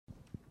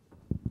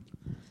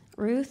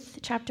Ruth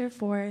chapter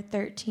 4,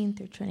 13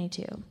 through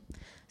 22.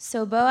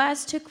 So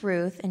Boaz took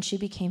Ruth, and she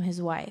became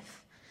his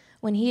wife.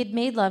 When he had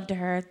made love to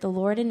her, the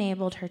Lord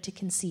enabled her to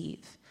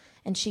conceive,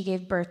 and she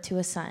gave birth to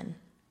a son.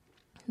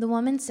 The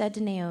woman said to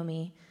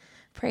Naomi,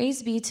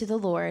 "Praise be to the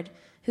Lord,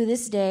 who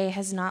this day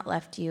has not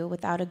left you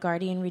without a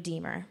guardian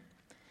redeemer.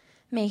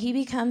 May he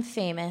become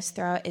famous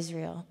throughout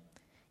Israel.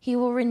 He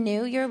will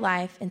renew your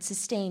life and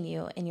sustain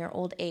you in your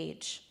old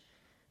age.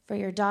 For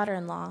your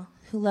daughter-in-law,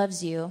 who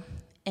loves you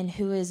and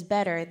who is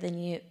better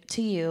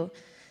to you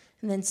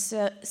than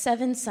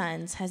 7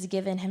 sons, has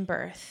given him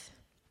birth."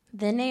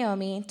 Then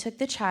Naomi took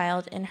the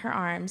child in her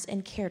arms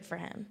and cared for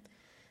him.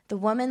 The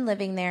woman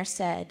living there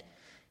said,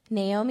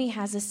 "Naomi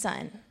has a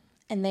son,"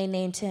 and they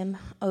named him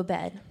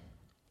Obed.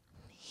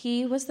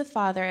 He was the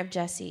father of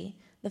Jesse,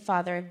 the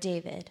father of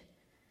David.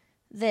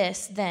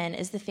 This, then,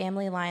 is the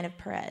family line of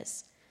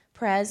Perez.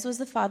 Perez was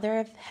the father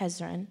of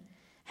Hezron,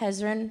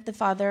 Hezron the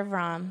father of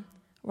Ram,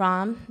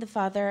 Ram the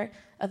father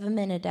of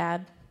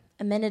Amminadab,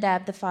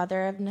 Amminadab the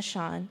father of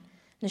Nahshon,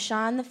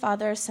 Nahshon the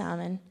father of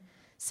Salmon,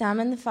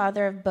 Salmon the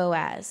father of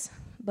Boaz,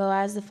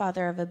 Boaz the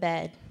father of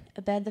Obed,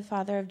 Obed the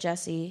father of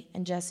Jesse,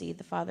 and Jesse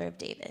the father of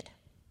David.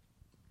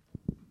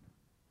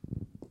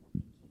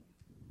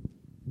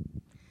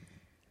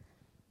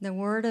 The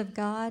word of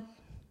God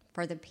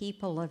for the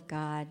people of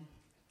God.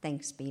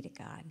 Thanks be to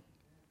God.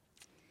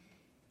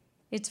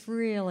 It's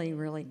really,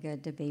 really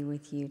good to be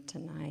with you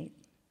tonight.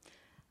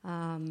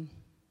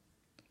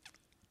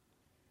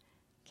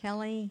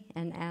 Kelly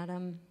and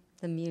Adam,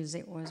 the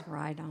music was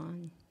right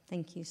on.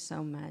 Thank you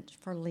so much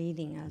for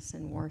leading us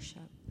in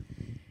worship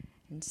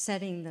and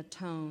setting the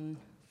tone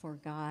for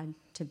God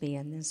to be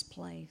in this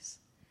place.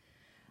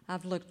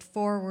 I've looked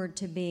forward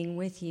to being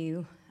with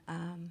you.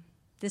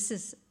 This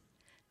is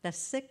the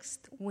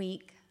 6th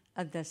week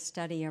of the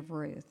study of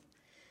Ruth.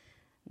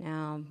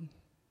 Now,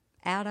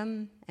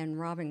 Adam and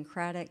Robin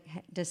Craddock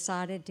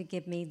decided to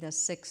give me the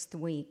 6th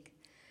week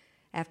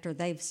after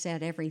they've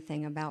said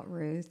everything about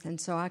Ruth,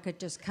 and so I could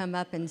just come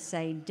up and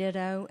say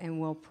ditto, and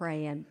we'll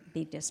pray and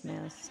be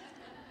dismissed.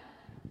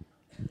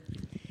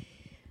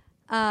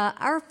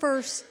 Our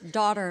first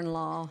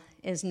daughter-in-law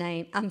is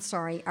named,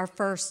 our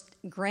first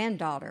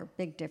granddaughter,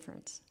 big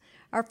difference.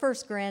 Our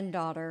first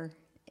granddaughter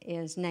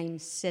is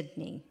named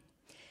Sydney.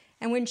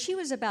 And when she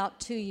was about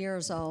 2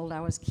 years old,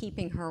 I was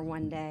keeping her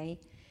one day,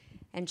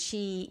 and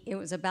it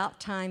was about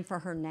time for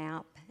her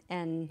nap,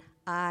 and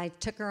I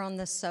took her on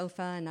the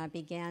sofa and I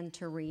began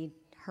to read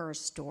her a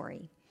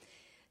story.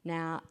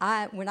 Now,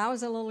 when I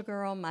was a little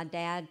girl, my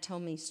dad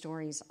told me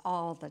stories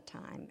all the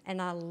time,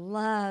 and I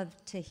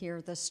loved to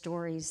hear the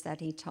stories that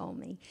he told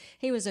me.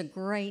 He was a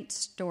great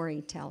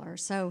storyteller,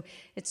 so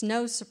it's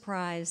no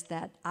surprise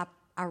that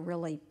I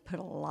really put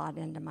a lot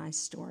into my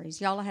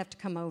stories. Y'all have to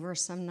come over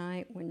some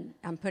night when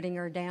I'm putting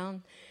her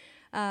down.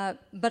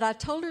 But I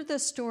told her the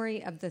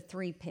story of the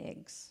 3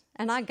 pigs,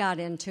 and I got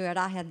into it.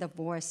 I had the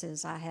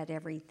voices. I had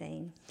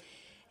everything.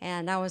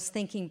 And I was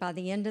thinking by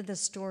the end of the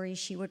story,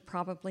 she would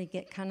probably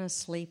get kind of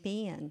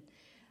sleepy.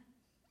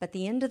 But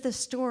the end of the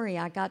story,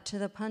 I got to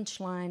the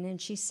punchline, and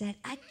she said,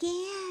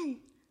 again.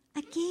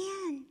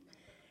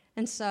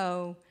 And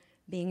so,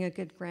 being a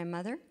good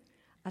grandmother,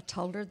 I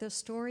told her the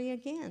story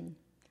again.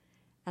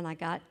 And I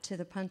got to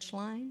the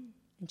punchline,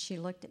 and she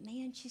looked at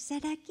me, and she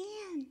said,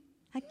 again.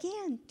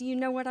 Do you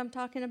know what I'm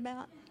talking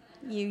about,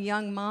 you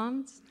young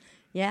moms?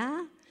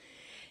 Yeah?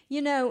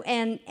 You know,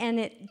 and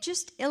it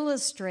just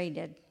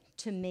illustrated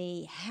to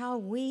me how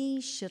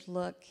we should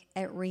look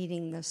at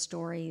reading the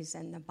stories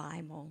in the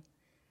Bible,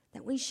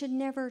 that we should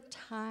never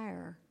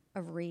tire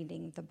of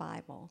reading the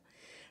Bible,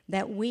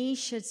 that we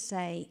should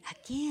say,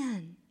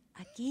 again,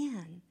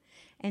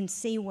 and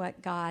see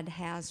what God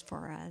has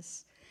for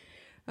us.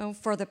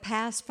 For the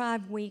past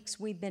 5 weeks,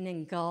 we've been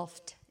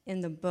engulfed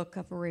in the book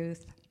of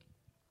Ruth.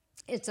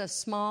 It's a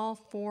small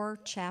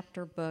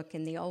 4-chapter book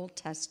in the Old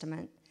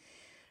Testament,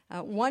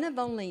 one of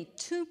only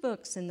 2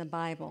 books in the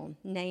Bible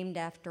named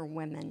after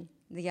women,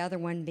 the other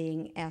one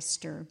being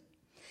Esther.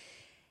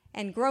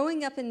 And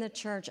growing up in the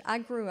church, I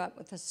grew up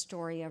with the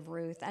story of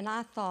Ruth, and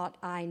I thought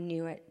I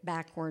knew it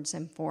backwards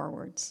and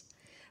forwards.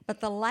 But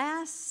the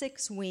last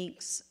 6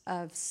 weeks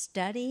of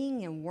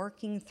studying and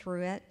working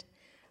through it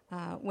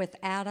with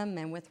Adam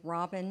and with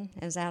Robin,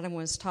 as Adam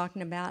was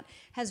talking about,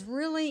 has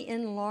really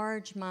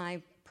enlarged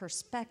my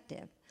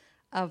perspective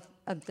of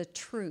the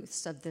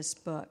truths of this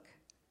book.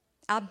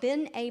 I've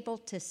been able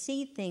to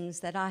see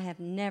things that I have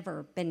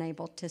never been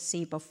able to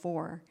see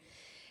before.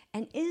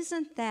 And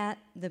isn't that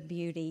the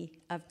beauty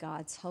of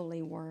God's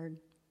holy word?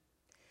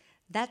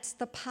 That's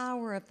the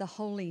power of the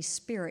Holy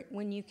Spirit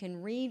when you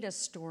can read a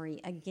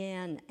story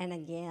again and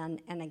again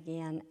and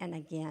again and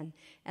again,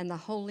 and the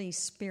Holy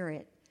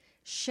Spirit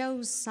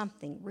shows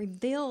something,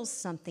 reveals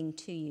something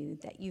to you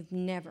that you've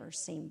never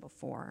seen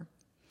before.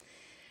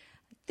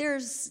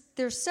 There's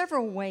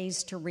several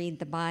ways to read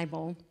the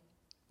Bible.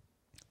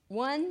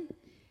 One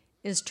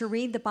is to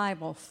read the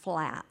Bible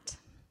flat,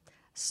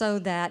 so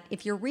that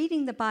if you're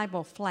reading the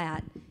Bible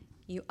flat,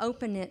 you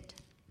open it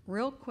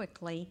real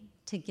quickly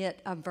to get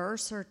a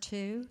verse or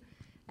two,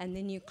 and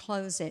then you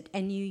close it,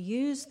 and you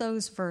use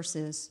those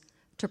verses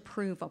to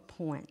prove a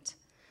point,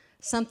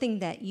 something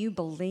that you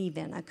believe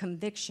in, a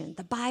conviction.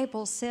 The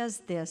Bible says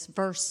this,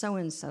 verse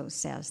so-and-so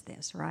says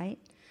this, right?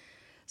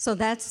 So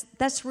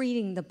that's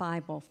reading the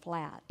Bible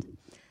flat.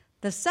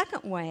 The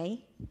second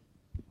way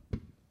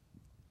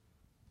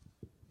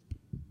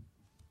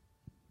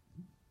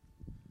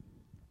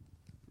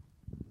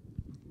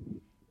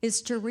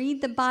is to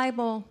read the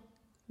Bible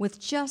with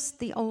just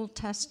the Old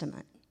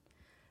Testament.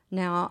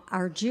 Now,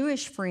 our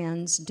Jewish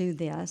friends do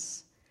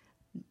this.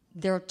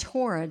 Their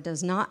Torah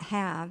does not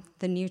have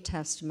the New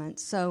Testament,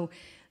 so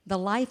the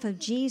life of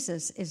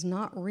Jesus is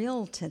not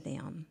real to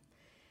them.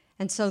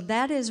 And so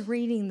that is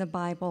reading the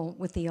Bible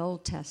with the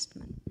Old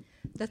Testament.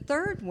 The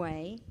third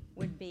way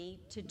would be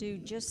to do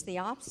just the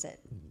opposite.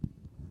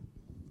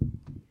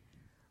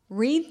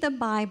 Read the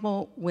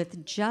Bible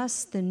with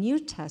just the New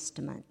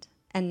Testament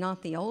and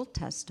not the Old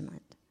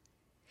Testament.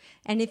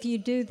 And if you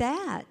do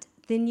that,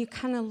 then you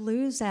kind of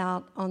lose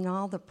out on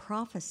all the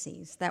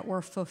prophecies that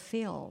were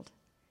fulfilled.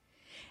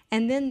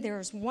 And then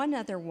there's one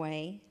other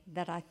way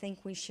that I think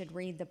we should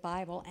read the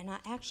Bible, and I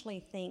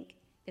actually think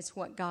it's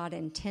what God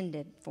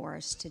intended for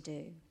us to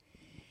do.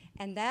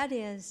 And that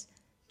is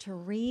to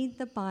read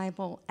the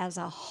Bible as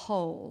a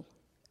whole,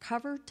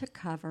 cover to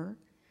cover,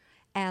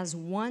 as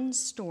one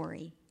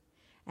story.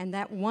 And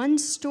that one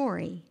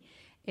story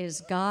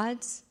is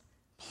God's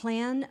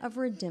plan of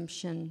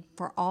redemption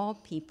for all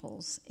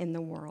peoples in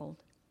the world.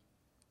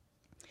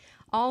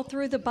 All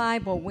through the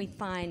Bible, we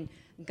find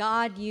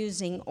God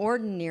using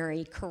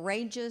ordinary,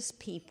 courageous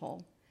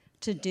people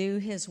to do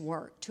his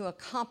work, to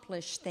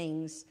accomplish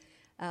things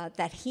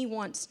that he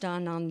wants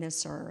done on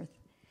this earth.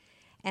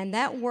 And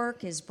that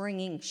work is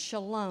bringing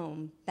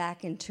shalom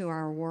back into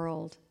our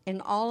world in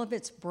all of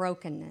its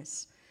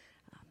brokenness,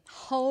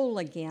 whole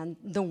again,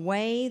 the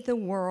way the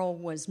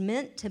world was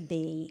meant to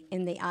be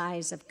in the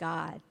eyes of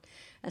God.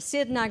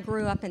 Sid and I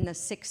grew up in the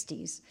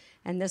 60s,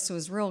 and this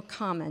was real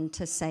common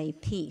to say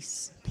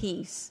peace,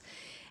 peace.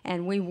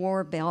 And we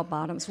wore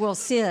bell-bottoms. Well,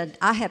 Sid,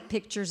 I have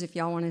pictures, if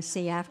y'all want to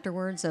see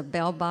afterwards, of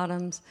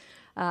bell-bottoms.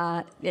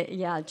 Yeah,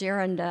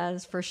 Jaron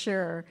does, for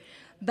sure.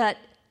 But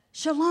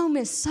shalom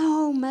is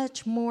so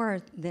much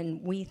more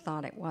than we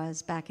thought it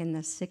was back in the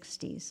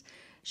 60s.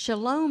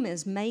 Shalom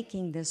is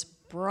making this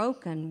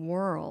broken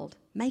world,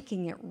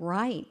 making it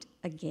right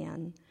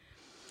again.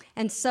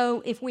 And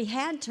so if we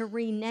had to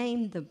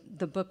rename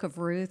the book of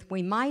Ruth,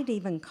 we might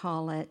even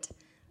call it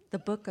the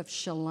book of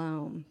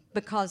Shalom,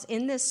 because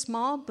in this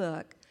small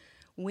book,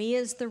 we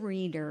as the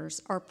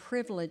readers are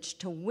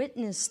privileged to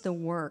witness the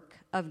work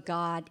of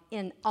God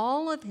in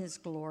all of his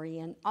glory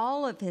and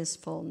all of his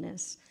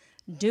fullness,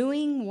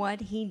 doing what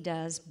he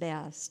does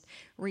best,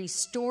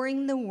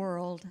 restoring the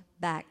world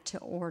back to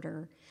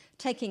order,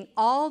 taking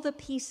all the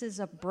pieces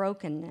of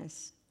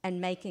brokenness and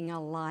making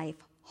a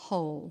life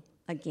whole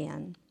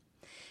again.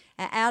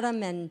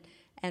 Adam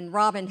and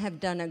Robin have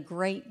done a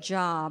great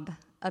job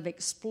of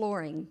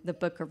exploring the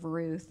book of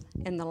Ruth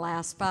in the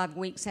last 5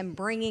 weeks and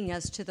bringing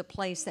us to the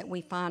place that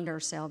we find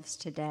ourselves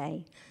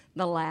today,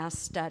 the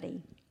last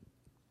study.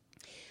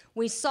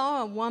 We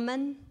saw a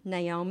woman,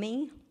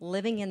 Naomi,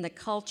 living in the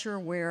culture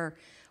where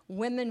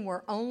women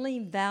were only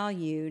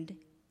valued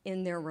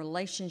in their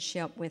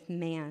relationship with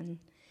men.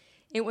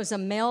 It was a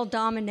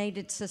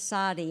male-dominated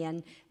society,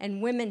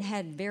 and women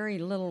had very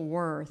little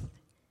worth.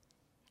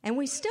 And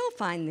we still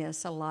find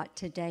this a lot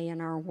today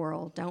in our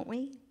world, don't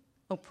we?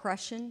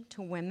 Oppression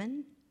to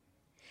women.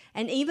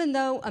 And even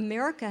though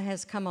America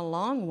has come a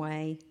long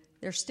way,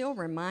 there's still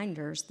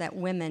reminders that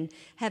women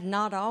have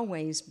not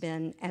always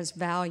been as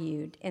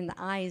valued in the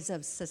eyes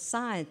of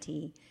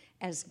society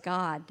as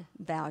God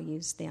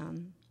values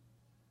them.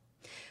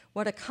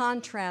 What a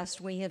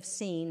contrast we have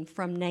seen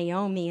from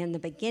Naomi in the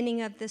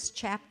beginning of this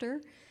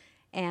chapter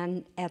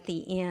and at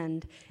the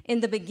end.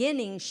 In the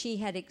beginning, she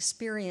had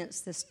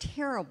experienced this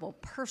terrible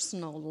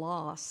personal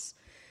loss.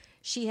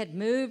 She had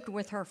moved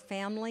with her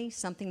family,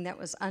 something that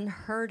was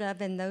unheard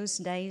of in those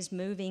days,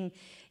 moving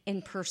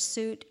in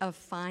pursuit of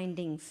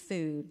finding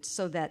food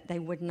so that they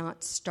would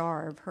not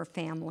starve her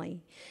family.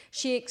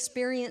 She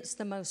experienced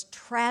the most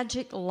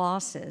tragic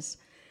losses.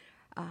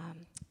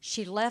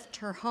 She left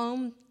her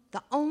home,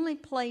 the only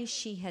place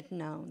she had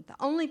known, the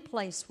only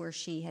place where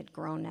she had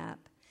grown up.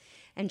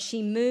 And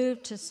she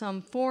moved to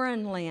some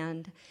foreign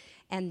land,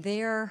 and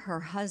there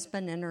her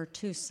husband and her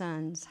 2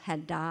 sons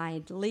had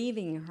died,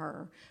 leaving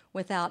her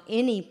without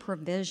any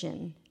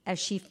provision as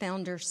she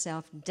found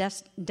herself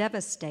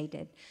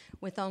devastated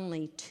with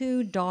only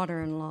 2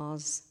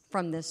 daughter-in-laws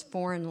from this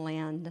foreign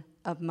land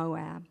of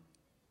Moab.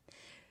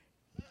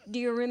 Do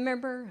you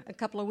remember a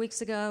couple of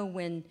weeks ago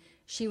when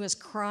she was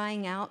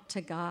crying out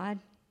to God?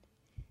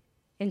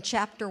 In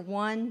chapter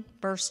 1,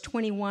 verse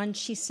 21,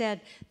 she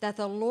said that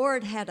the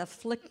Lord had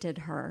afflicted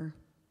her.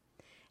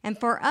 And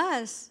for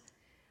us,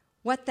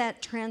 what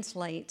that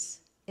translates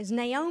is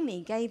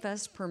Naomi gave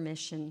us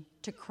permission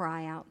to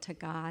cry out to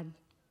God,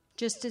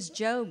 just as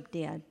Job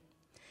did.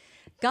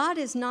 God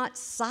is not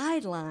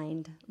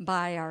sidelined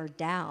by our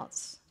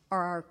doubts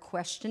or our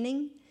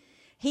questioning.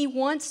 He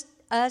wants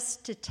us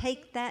to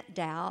take that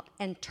doubt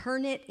and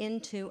turn it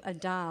into a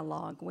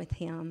dialogue with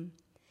him.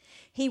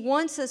 He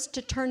wants us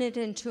to turn it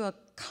into a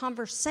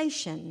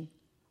conversation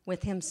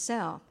with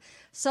himself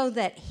so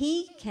that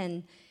he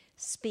can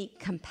speak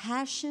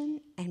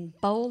compassion and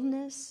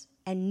boldness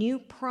and new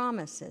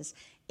promises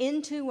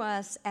into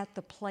us at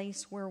the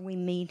place where we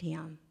meet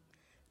him,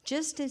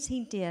 just as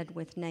he did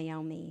with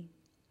Naomi.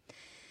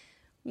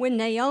 When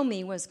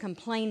Naomi was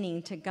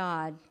complaining to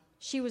God,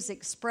 she was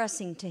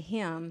expressing to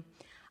him,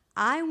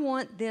 I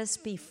want this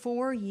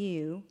before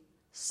you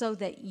so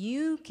that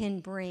you can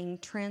bring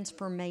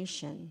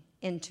transformation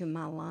into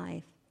my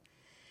life.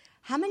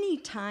 How many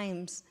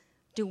times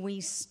do we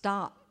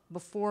stop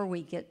before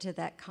we get to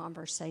that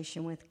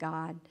conversation with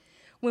God?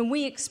 When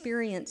we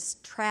experience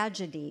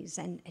tragedies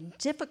and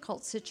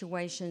difficult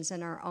situations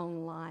in our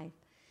own life,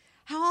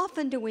 how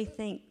often do we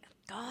think,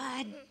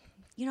 God,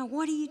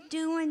 what are you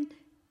doing?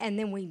 And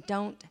then we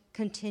don't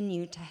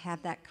continue to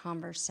have that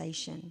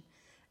conversation.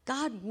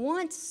 God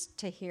wants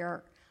to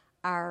hear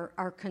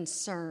our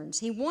concerns.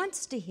 He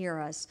wants to hear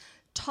us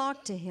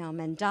talk to him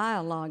and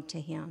dialogue to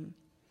him.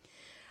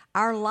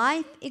 Our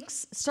life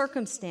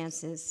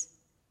circumstances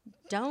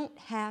don't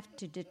have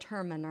to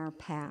determine our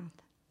path.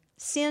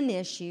 Sin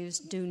issues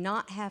do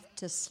not have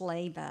to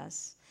slave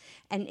us,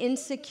 and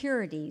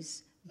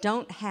insecurities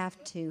don't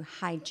have to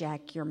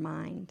hijack your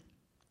mind.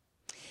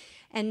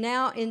 And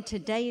now in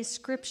today's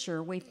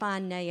scripture, we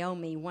find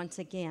Naomi once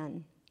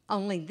again.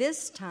 Only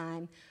this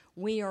time,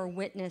 we are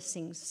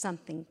witnessing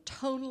something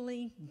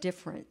totally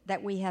different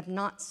that we have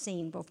not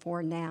seen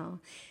before now,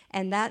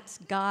 and that's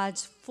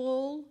God's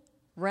full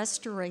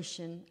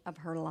restoration of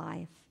her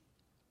life.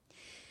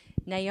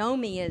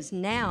 Naomi is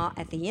now,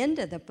 at the end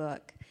of the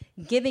book,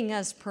 giving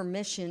us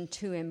permission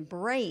to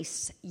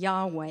embrace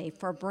Yahweh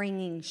for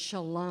bringing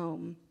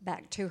shalom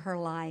back to her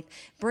life,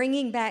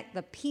 bringing back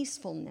the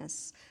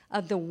peacefulness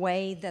of the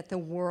way that the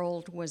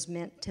world was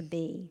meant to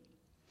be.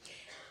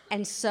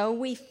 And so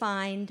we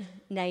find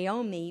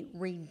Naomi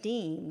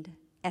redeemed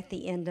at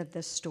the end of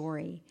the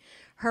story.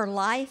 Her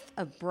life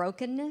of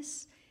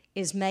brokenness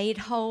is made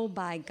whole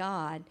by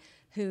God,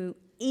 who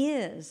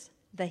is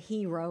the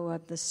hero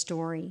of the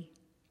story.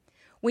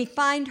 We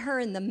find her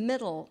in the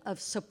middle of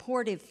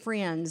supportive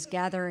friends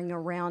gathering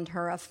around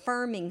her,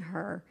 affirming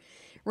her,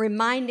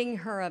 reminding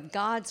her of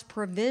God's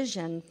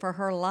provision for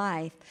her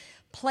life,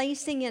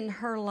 placing in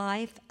her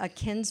life a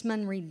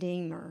kinsman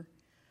redeemer,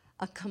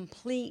 a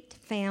complete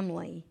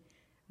family,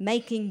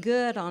 making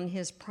good on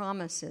his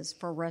promises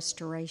for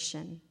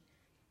restoration.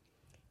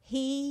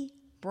 He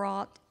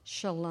brought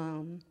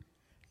shalom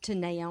to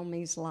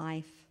Naomi's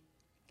life,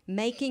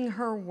 making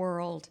her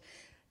world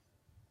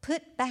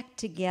put back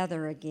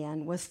together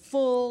again with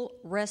full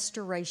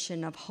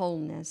restoration of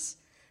wholeness,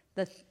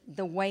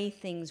 the way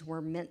things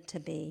were meant to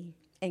be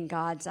in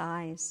God's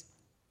eyes.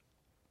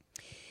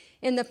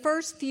 In the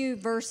first few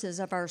verses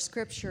of our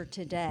scripture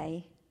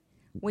today,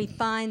 we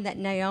find that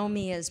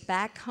Naomi is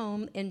back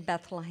home in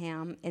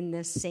Bethlehem in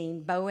this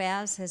scene.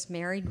 Boaz has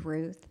married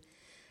Ruth.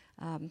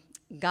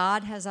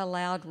 God has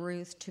allowed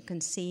Ruth to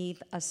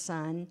conceive a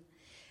son.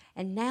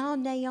 And now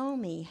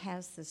Naomi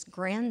has this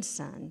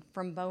grandson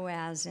from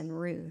Boaz and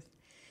Ruth.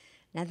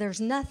 Now,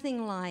 there's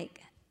nothing like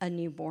a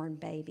newborn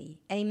baby.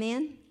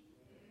 Amen?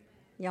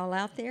 Y'all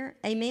out there?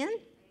 Amen?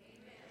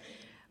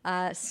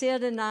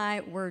 Sid and I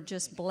were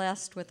just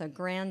blessed with a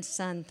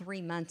grandson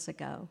 3 months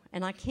ago.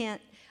 And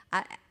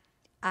I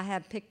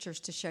have pictures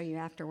to show you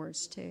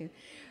afterwards, too.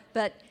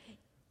 But,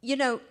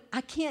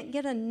 I can't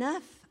get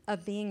enough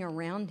of being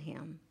around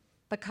him,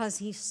 because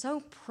he's so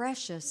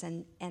precious,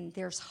 and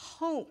there's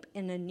hope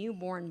in a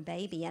newborn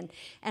baby.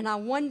 And I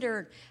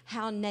wondered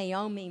how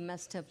Naomi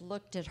must have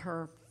looked at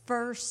her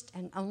first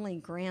and only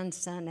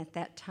grandson at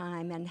that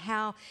time, and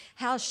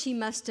how she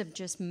must have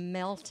just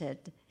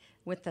melted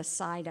with the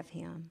sight of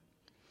him.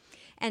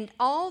 And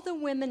all the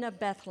women of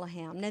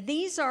Bethlehem, now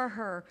these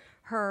are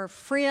her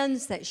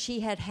friends that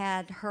she had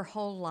her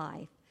whole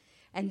life.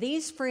 And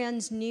these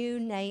friends knew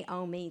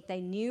Naomi.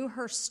 They knew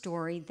her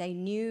story. They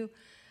knew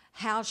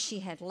how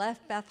she had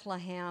left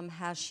Bethlehem,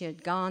 how she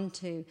had gone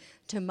to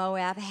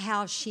Moab,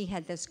 how she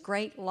had this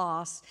great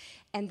loss.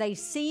 And they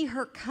see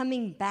her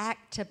coming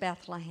back to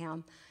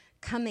Bethlehem,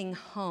 coming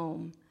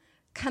home,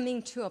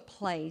 coming to a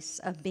place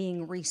of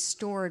being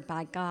restored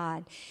by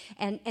God.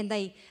 And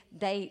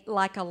they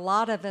like a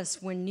lot of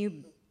us,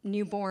 when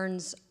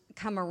newborns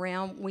come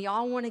around, we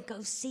all want to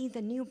go see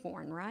the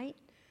newborn, right?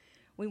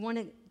 We want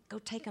to go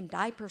take them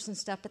diapers and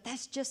stuff, but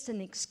that's just an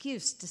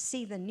excuse to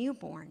see the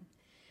newborn.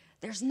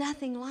 There's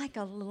nothing like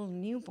a little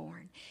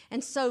newborn.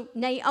 And so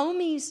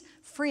Naomi's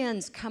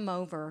friends come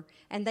over,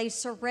 and they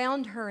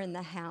surround her in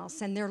the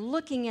house, and they're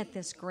looking at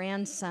this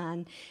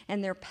grandson,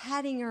 and they're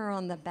patting her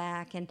on the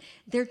back, and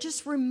they're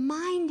just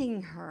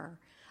reminding her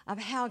of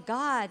how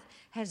God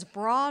has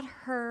brought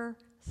her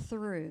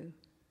through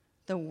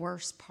the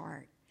worst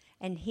part,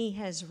 and he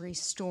has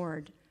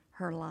restored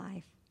her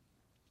life.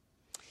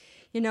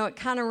 It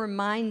kind of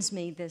reminds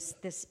me,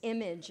 this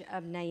image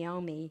of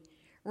Naomi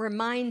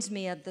reminds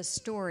me of the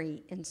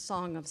story in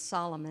Song of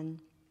Solomon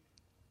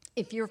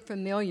If you're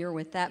familiar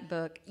with that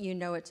book, you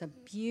know it's a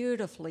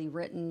beautifully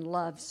written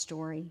love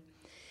story.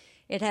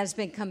 It has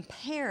been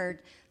compared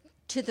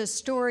to the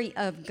story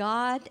of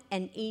God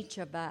and each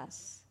of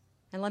us.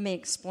 And let me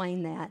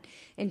explain that.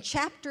 In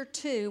chapter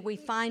 2, we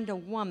find a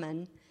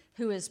woman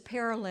who is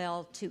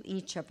parallel to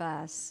each of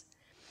us.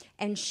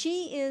 And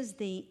she is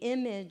the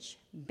image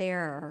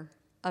bearer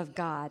of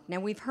God. Now,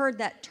 we've heard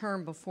that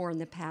term before in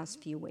the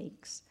past few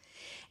weeks.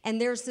 And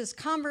there's this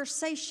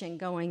conversation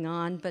going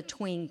on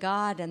between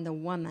God and the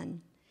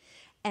woman.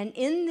 And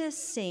in this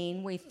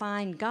scene, we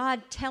find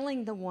God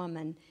telling the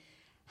woman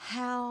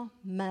how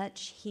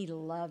much he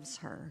loves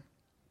her.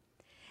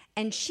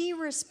 And she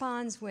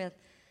responds with,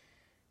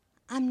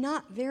 I'm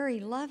not very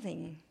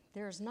loving.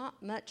 There's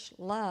not much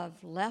love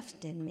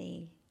left in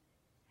me.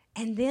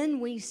 And then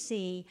we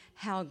see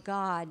how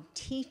God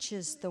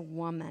teaches the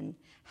woman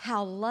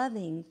how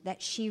loving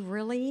that she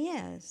really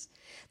is,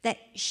 that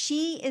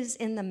she is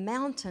in the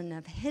mountain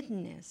of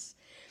hiddenness.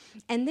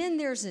 And then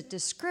there's a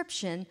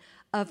description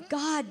of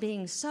God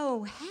being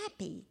so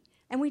happy.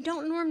 And we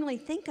don't normally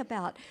think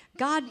about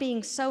God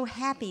being so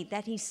happy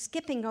that he's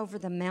skipping over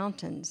the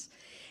mountains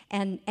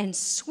and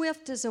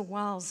swift as a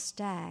wild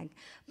stag.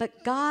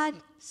 But God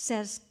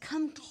says,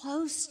 come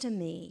close to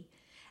me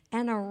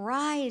and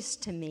arise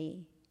to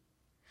me.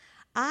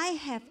 I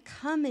have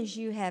come as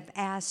you have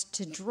asked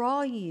to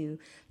draw you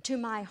to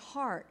my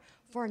heart,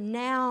 for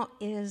now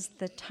is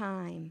the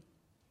time.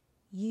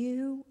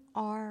 You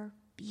are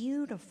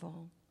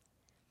beautiful.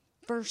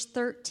 Verse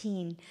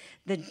 13,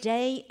 the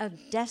day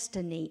of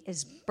destiny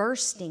is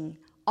bursting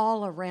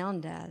all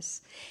around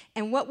us.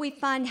 And what we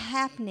find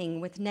happening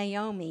with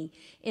Naomi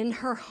in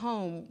her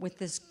home with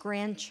this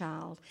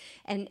grandchild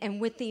and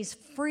with these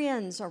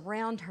friends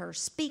around her,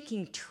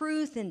 speaking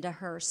truth into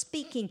her,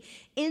 speaking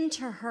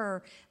into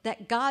her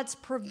that God's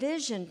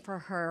provision for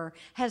her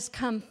has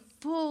come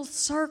full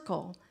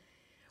circle.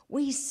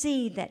 We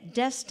see that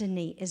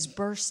destiny is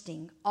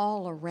bursting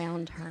all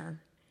around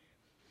her.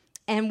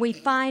 And we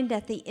find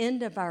at the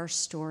end of our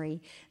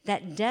story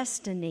that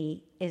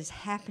destiny is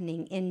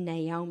happening in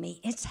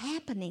Naomi. It's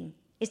happening.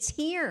 It's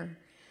here.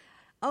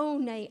 Oh,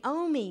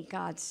 Naomi,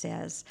 God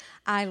says,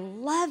 I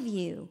love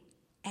you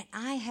and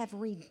I have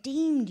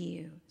redeemed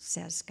you,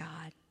 says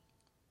God.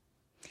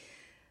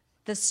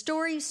 The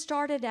story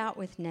started out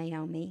with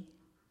Naomi,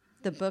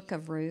 the book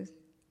of Ruth,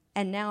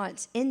 and now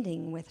it's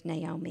ending with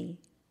Naomi.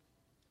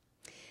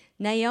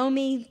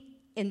 Naomi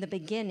in the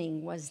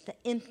beginning was the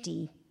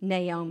empty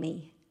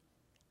Naomi.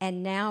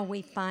 And now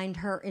we find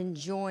her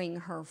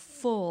enjoying her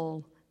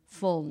fullness.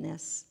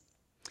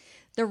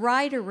 The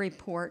writer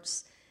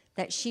reports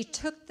that she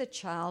took the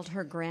child,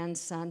 her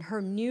grandson,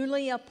 her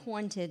newly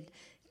appointed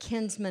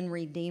kinsman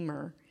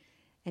redeemer,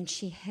 and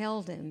she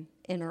held him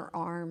in her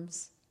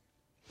arms.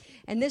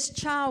 And this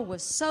child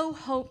was so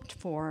hoped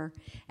for,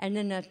 and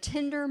in a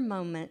tender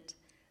moment,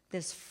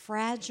 this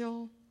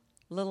fragile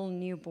little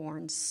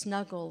newborn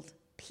snuggled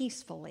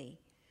peacefully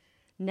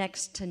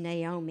next to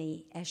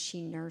Naomi as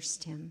she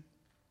nursed him.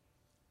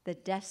 The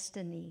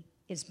destiny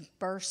is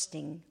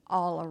bursting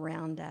all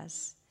around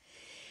us.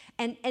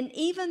 And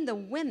even the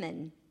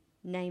women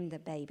named the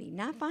baby.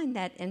 Now, I find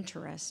that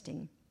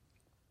interesting.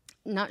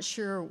 Not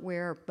sure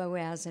where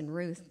Boaz and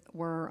Ruth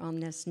were on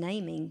this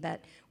naming,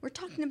 but we're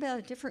talking about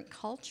a different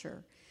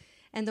culture.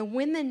 And the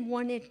women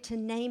wanted to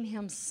name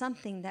him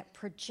something that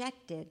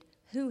projected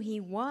who he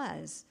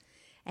was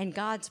and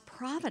God's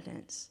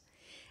providence.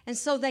 And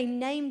so they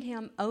named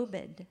him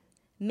Obed,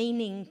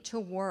 meaning to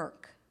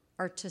work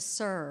or to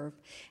serve.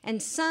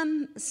 And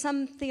some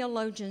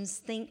theologians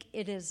think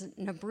it is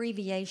an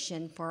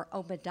abbreviation for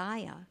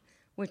Obadiah,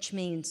 which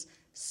means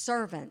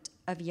servant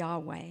of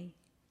Yahweh.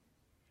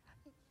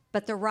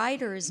 But the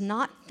writer is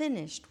not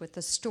finished with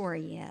the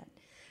story yet.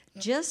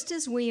 Just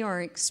as we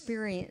are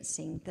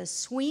experiencing the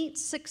sweet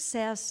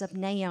success of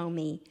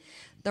Naomi,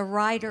 the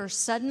writer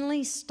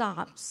suddenly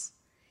stops,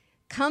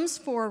 comes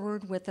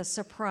forward with a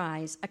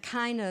surprise, a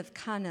kind of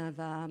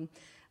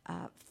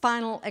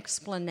final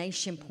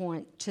explanation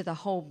point to the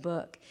whole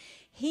book.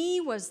 He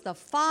was the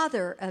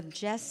father of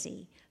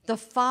Jesse, the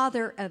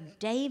father of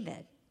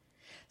David.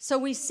 So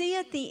we see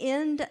at the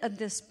end of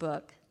this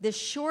book, this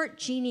short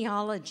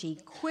genealogy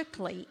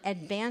quickly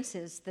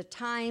advances the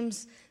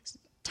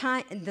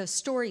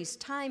story's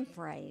time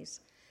phrase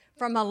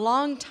from a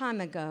long time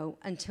ago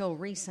until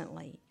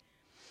recently.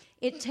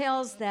 It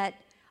tells that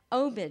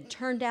Obed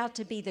turned out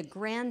to be the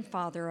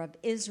grandfather of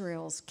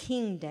Israel's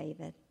King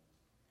David.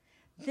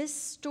 This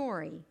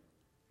story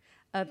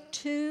of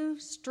two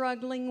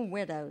struggling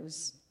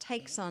widows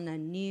takes on a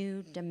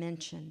new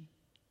dimension.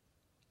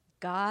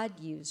 God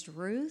used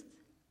Ruth,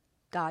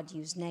 God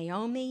used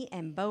Naomi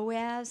and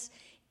Boaz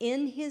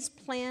in his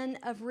plan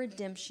of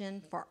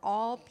redemption for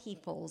all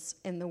peoples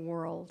in the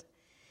world.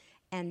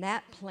 And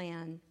that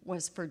plan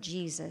was for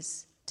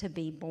Jesus to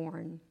be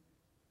born.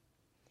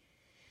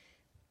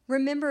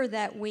 Remember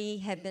that we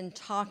have been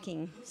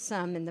talking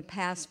some in the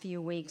past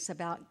few weeks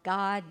about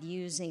God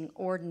using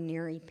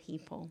ordinary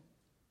people.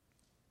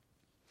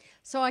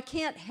 So I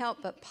can't help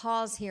but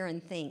pause here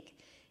and think,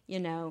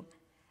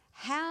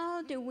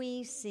 How do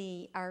we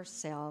see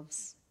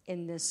ourselves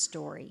in this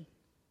story?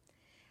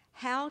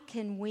 How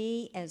can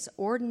we, as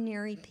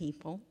ordinary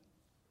people,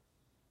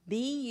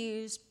 be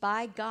used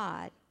by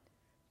God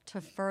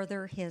to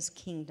further his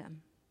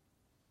kingdom?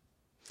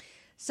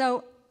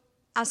 So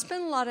I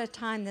spent a lot of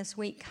time this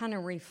week kind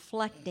of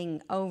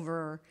reflecting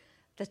over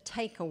the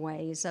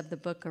takeaways of the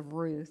book of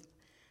Ruth.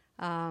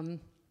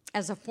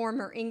 As a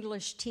former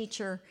English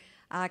teacher,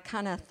 I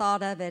kind of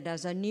thought of it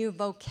as a new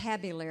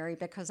vocabulary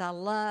because I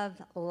love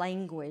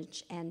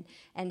language and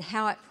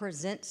how it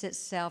presents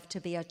itself to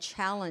be a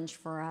challenge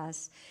for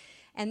us.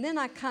 And then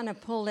I kind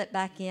of pulled it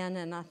back in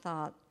and I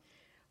thought,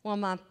 well,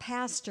 my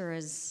pastor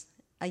is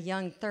a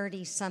young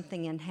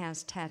 30-something and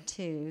has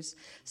tattoos.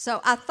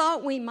 So I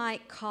thought we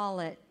might call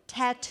it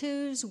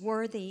Tattoos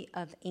Worthy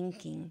of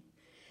Inking.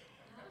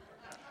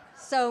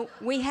 So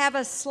we have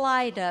a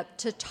slide up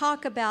to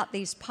talk about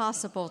these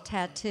possible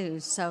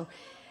tattoos. So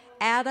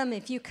Adam,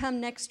 if you come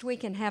next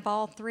week and have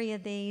all 3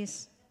 of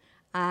these,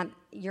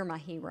 you're my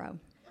hero.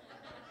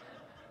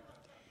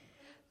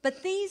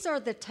 But these are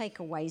the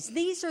takeaways.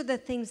 These are the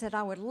things that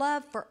I would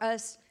love for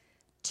us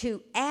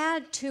to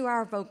add to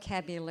our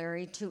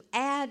vocabulary, to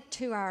add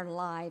to our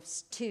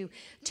lives, to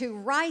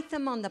write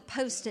them on the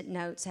Post-it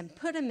notes and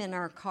put them in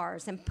our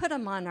cars and put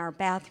them on our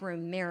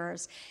bathroom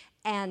mirrors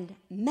and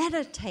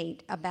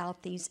meditate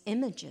about these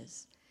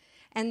images.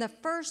 And the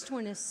first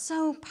one is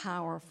so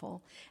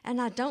powerful, and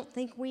I don't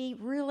think we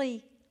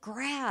really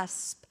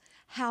grasp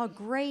how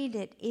great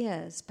it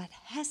is. But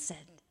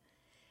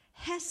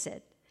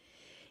Hesed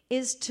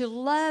is to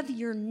love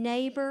your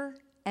neighbor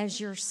as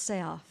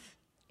yourself.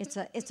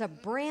 It's a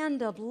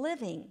brand of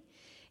living.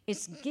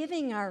 It's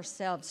giving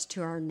ourselves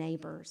to our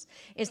neighbors.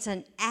 It's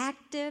an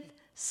active,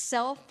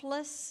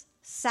 selfless,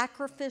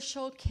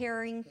 sacrificial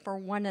caring for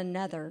one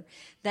another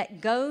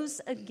that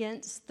goes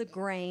against the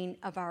grain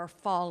of our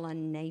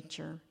fallen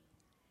nature.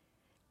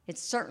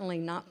 It's certainly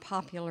not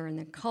popular in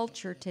the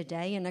culture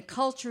today, in a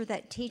culture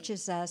that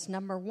teaches us,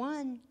 number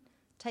one,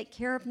 take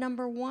care of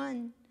number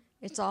one.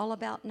 It's all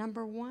about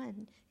number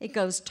one. It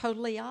goes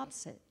totally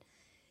opposite.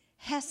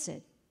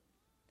 Hesed,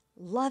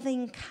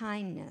 loving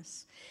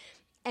kindness.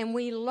 And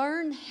we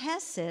learn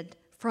Hesed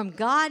from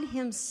God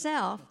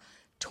himself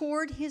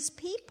toward his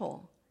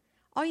people.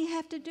 All you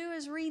have to do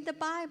is read the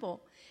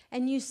Bible,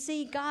 and you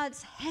see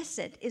God's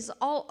Hesed is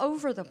all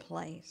over the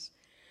place.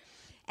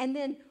 And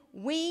then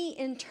we,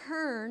 in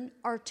turn,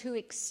 are to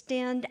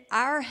extend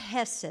our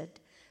Hesed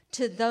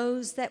to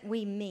those that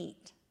we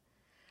meet.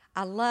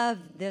 I love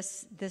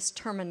this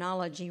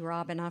terminology,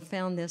 Robin. I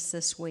found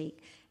this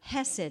week.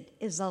 Hesed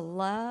is a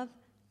love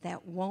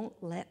that won't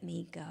let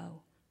me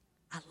go.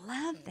 I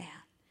love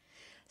that.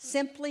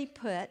 Simply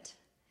put,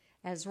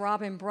 as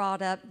Robin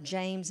brought up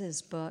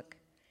James's book,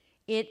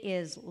 it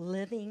is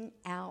living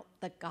out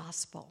the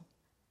gospel.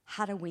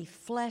 How do we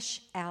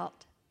flesh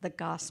out the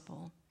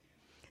gospel?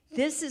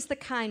 This is the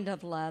kind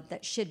of love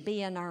that should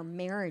be in our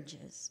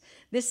marriages.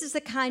 This is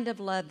the kind of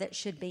love that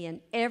should be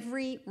in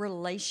every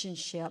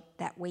relationship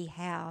that we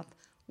have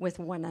with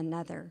one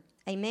another.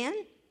 Amen?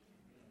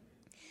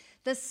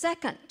 The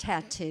second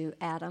tattoo,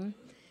 Adam,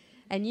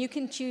 and you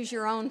can choose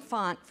your own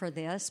font for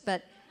this,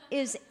 but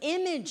is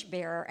image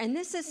bearer. And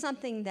this is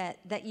something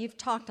that you've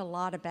talked a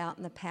lot about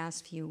in the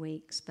past few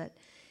weeks, but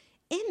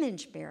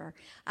image bearer.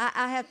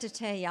 I have to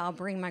tell you, I'll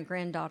bring my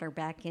granddaughter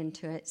back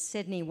into it.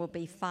 Sydney will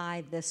be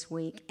 5 this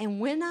week. And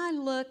when I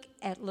look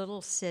at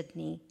little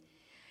Sydney,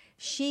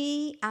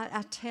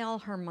 I tell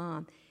her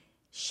mom,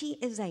 she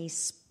is a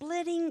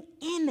splitting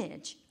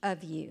image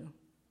of you.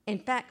 In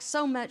fact,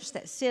 so much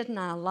that Sid and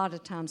I a lot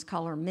of times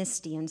call her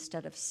Misty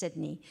instead of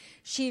Sydney.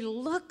 She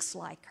looks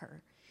like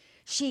her.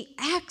 She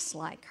acts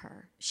like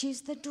her.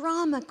 She's the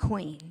drama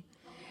queen.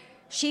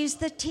 She's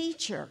the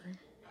teacher.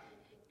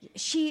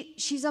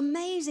 She's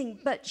amazing,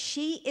 but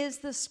she is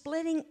the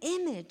splitting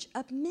image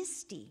of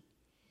Misty.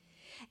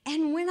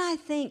 And when I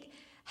think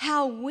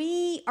how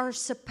we are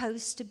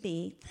supposed to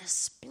be the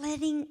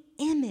splitting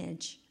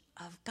image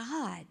of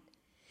God,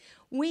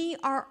 we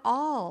are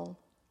all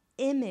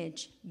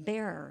image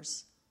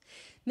bearers.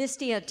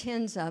 Misty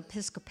attends an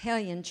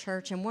Episcopalian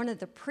church, and one of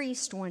the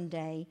priests one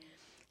day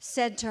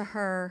said to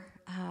her,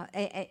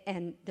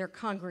 and their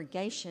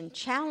congregation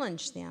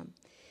challenged them,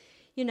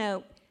 you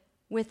know,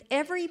 with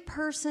every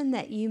person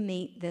that you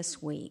meet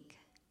this week,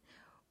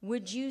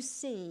 would you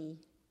see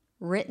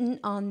written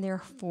on their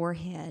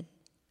forehead,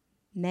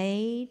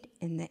 made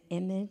in the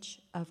image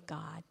of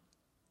God?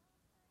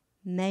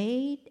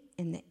 Made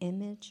in the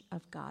image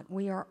of God.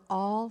 We are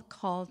all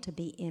called to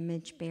be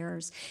image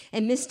bearers.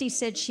 And Misty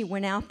said she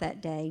went out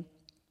that day,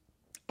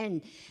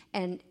 and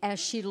as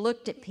she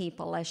looked at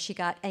people, as she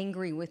got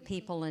angry with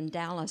people in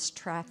Dallas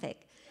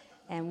traffic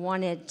and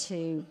wanted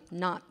to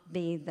not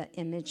be the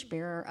image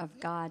bearer of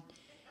God,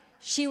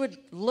 she would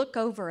look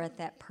over at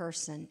that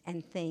person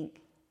and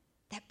think,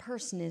 that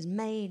person is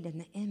made in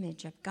the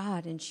image of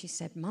God. And she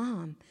said,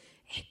 Mom,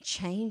 it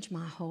changed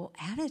my whole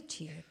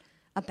attitude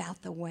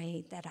about the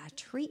way that I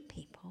treat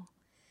people.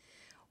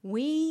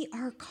 We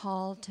are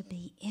called to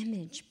be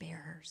image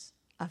bearers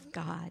of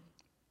God.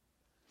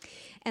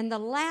 And the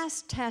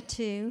last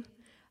tattoo,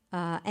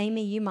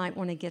 Amy, you might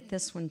want to get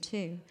this one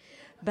too,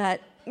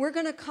 but we're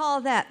going to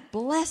call that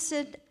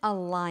Blessed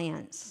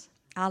Alliance.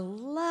 I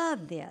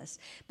love this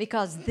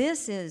because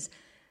this is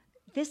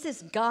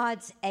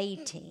God's A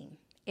team.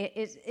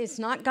 It's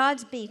not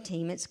God's B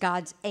team, it's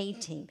God's A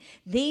team.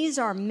 These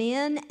are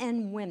men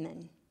and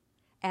women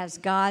as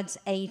God's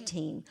A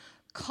team,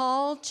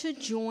 called to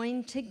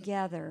join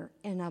together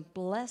in a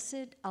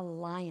blessed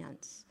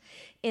alliance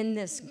in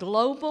this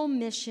global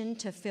mission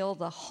to fill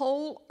the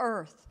whole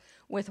earth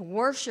with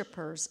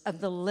worshipers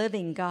of the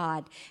living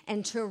God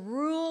and to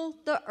rule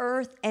the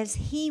earth as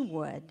He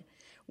would,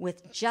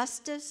 with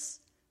justice,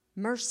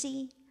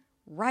 mercy,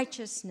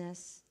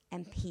 righteousness,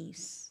 and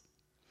peace.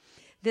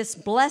 This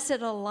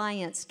blessed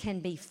alliance can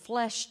be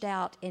fleshed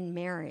out in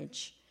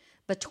marriage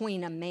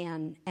between a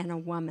man and a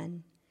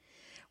woman.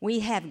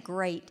 We have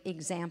great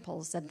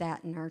examples of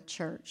that in our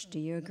church. Do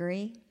you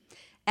agree?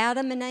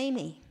 Adam and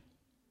Amy,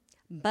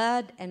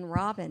 Bud and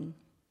Robin,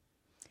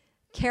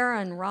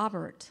 Kara and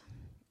Robert,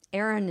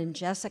 Aaron and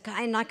Jessica,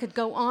 and I could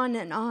go on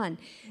and on.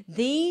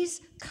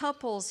 These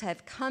couples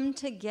have come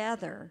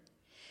together,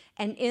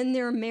 and in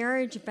their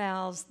marriage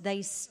vows,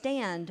 they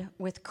stand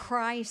with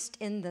Christ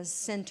in the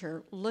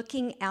center,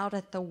 looking out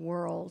at the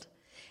world,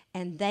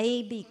 and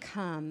they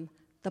become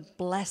the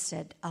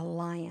blessed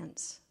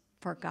alliance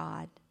for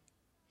God.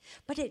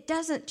 But it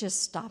doesn't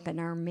just stop in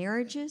our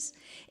marriages.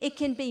 It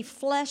can be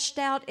fleshed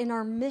out in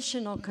our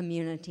missional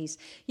communities.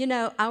 You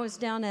know, I was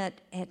down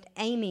at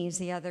Amy's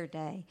the other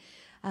day,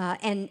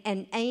 and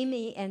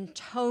Amy and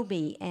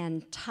Toby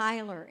and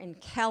Tyler and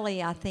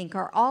Kelly, I think,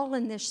 are all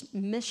in this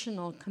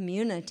missional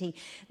community.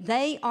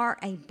 They are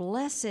a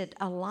blessed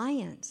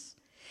alliance.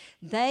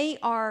 They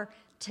are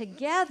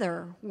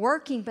together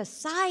working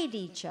beside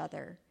each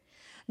other,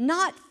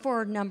 not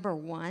for number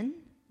one,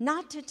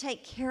 not to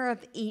take care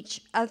of each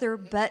other,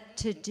 but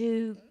to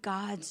do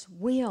God's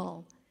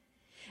will.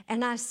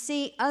 And I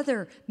see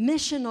other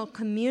missional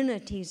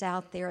communities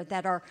out there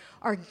that are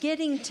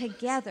getting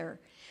together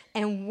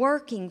and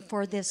working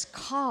for this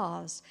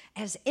cause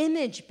as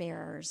image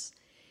bearers,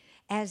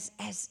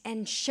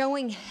 and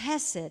showing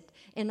Hesed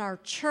in our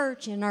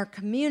church, in our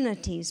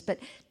communities, but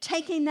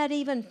taking that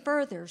even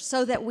further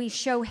so that we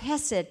show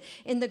Hesed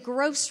in the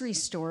grocery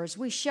stores,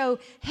 we show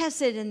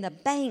Hesed in the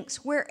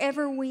banks,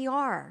 wherever we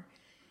are.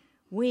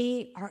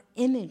 We are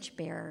image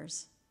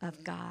bearers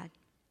of God.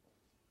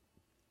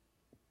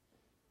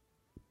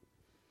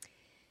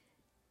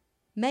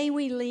 May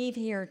we leave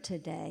here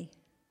today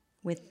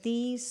with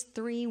these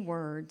 3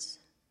 words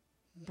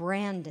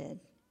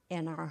branded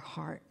in our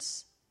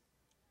hearts: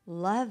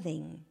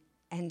 loving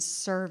and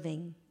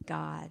serving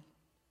God.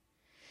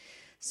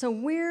 So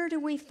where do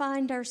we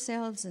find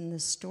ourselves in the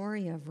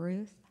story of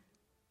Ruth?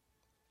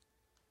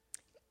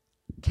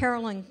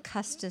 Carolyn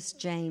Custis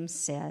James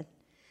said,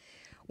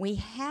 "We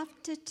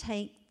have to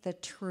take the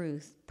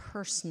truth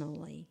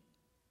personally.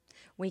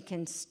 We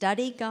can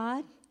study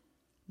God,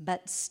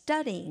 but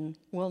studying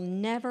will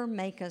never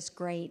make us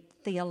great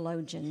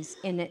theologians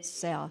in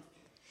itself.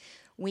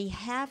 We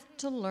have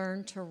to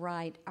learn to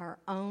write our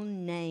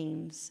own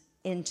names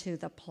into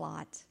the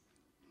plot."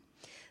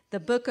 The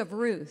book of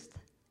Ruth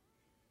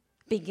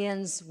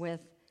begins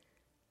with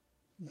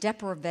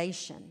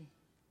deprivation,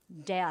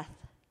 death,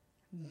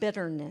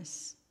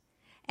 bitterness,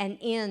 and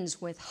ends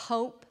with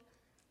hope,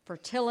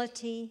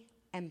 fertility,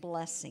 and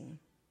blessing.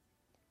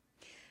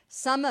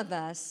 Some of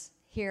us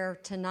here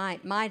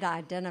tonight might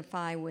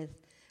identify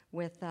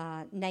with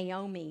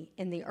Naomi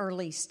in the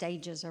early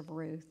stages of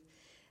Ruth.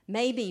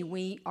 Maybe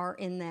we are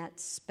in that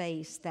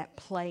space, that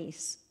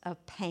place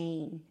of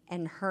pain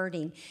and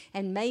hurting,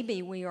 and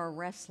maybe we are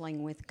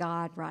wrestling with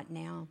God right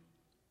now.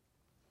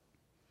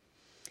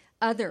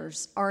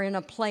 Others are in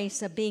a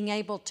place of being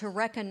able to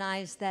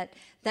recognize that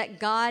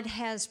God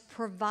has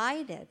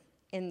provided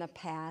in the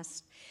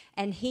past,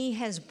 and He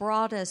has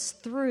brought us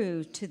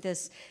through to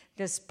this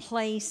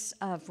place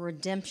of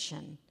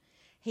redemption.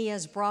 He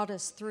has brought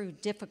us through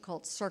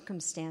difficult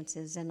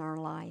circumstances in our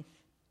life.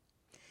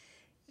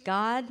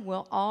 God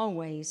will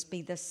always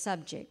be the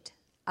subject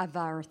of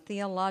our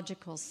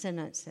theological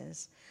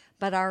sentences,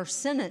 but our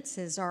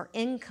sentences are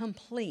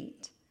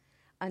incomplete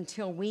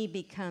until we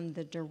become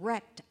the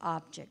direct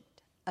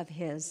object of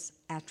His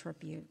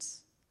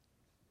attributes.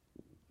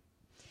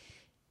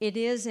 It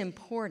is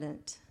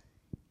important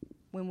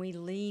when we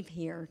leave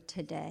here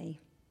today,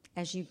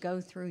 as you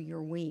go through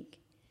your week,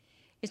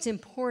 it's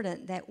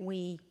important that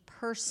we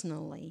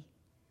personally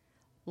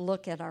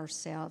look at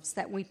ourselves,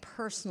 that we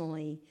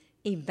personally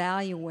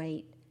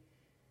evaluate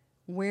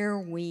where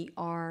we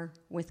are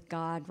with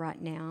God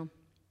right now.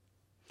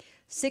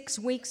 6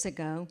 weeks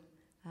ago,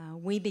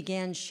 we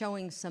began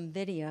showing some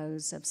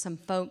videos of some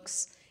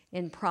folks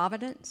in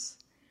Providence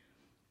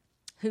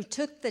who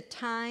took the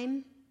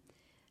time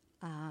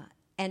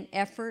and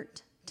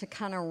effort to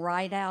kind of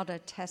write out a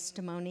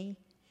testimony.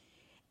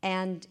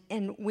 And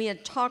we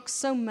had talked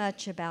so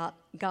much about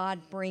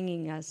God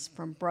bringing us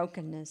from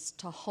brokenness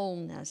to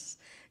wholeness,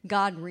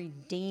 God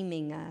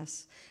redeeming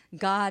us,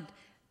 God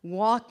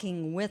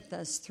walking with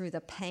us through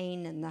the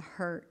pain and the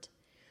hurt.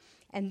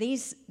 And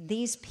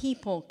these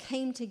people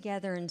came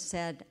together and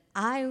said,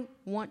 I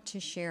want to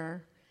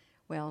share.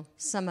 Well,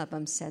 some of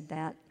them said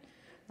that.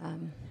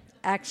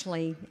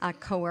 Actually, I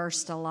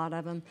coerced a lot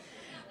of them.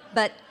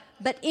 But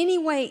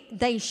anyway,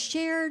 they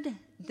shared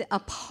a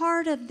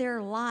part of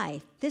their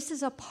life. This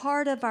is a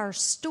part of our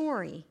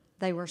story,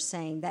 they were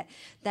saying, that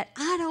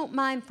I don't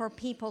mind for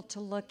people to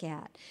look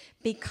at,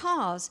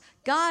 because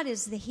God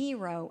is the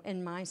hero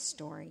in my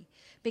story,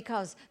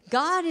 because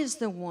God is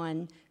the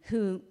one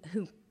who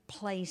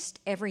placed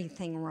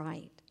everything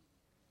right.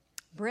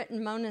 Britt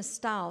and Mona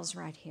Stiles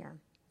right here.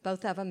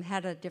 Both of them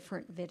had a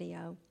different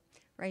video.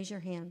 Raise your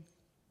hand.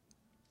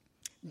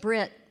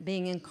 Britt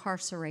being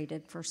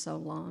incarcerated for so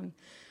long.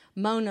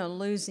 Mona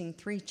losing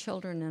 3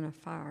 children in a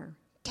fire.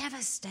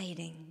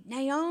 Devastating.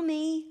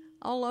 Naomi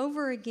all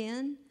over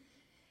again.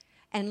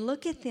 And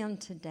look at them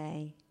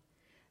today.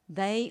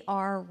 They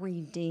are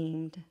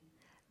redeemed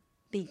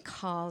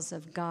because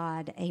of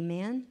God.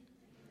 Amen?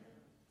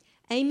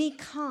 Amy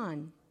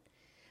Kahn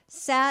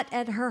sat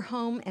at her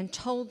home and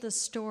told the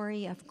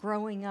story of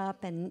growing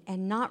up and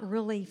not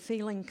really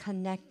feeling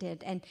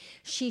connected. And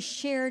she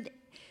shared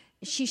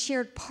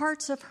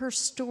parts of her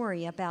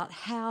story about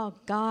how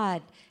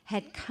God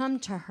had come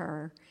to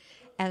her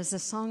as the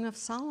Song of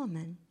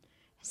Solomon and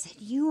said,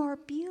 you are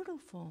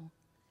beautiful.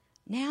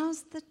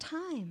 Now's the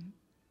time.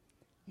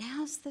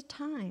 Now's the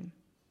time.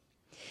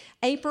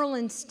 April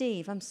and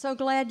Steve, I'm so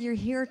glad you're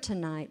here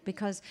tonight,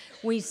 because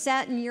we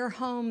sat in your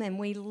home and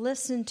we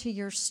listened to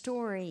your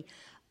story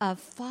of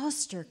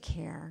foster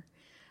care.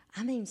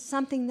 I mean,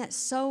 something that's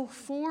so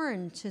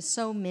foreign to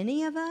so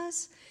many of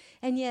us,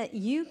 and yet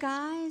you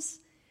guys,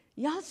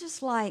 y'all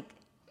just like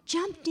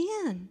jumped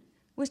in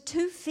with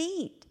 2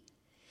 feet.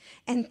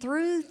 And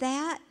through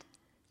that,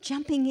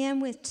 jumping in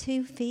with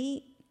 2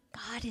 feet,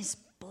 God is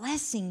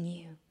blessing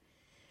you.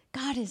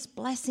 God is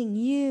blessing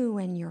you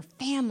and your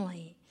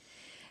family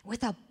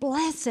with a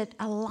blessed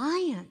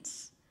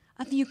alliance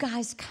of you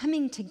guys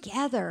coming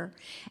together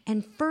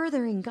and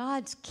furthering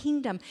God's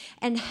kingdom,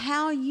 and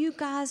how you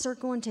guys are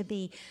going to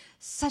be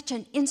such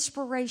an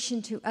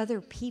inspiration to other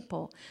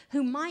people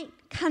who might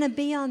kind of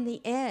be on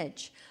the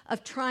edge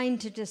of trying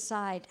to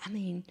decide. I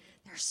mean,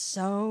 there's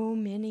so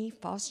many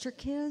foster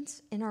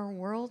kids in our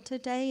world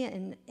today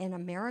in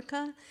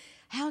America.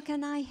 How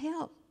can I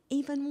help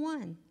even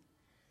one?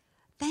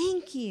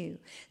 Thank you.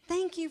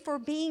 Thank you for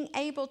being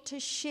able to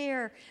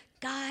share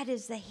God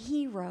is the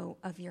hero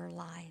of your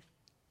life.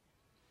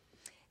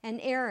 And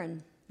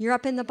Aaron, you're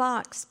up in the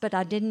box, but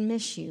I didn't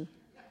miss you.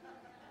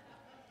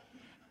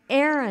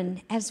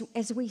 Aaron, as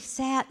we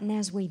sat and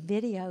as we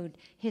videoed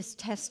his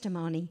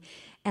testimony,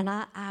 and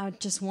I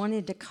just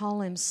wanted to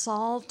call him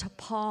Saul to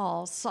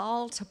Paul,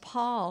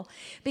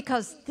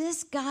 because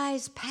this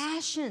guy's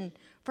passion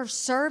for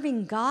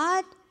serving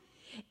God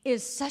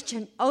is such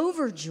an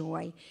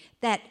overjoy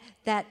that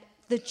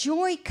the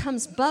joy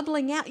comes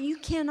bubbling out. You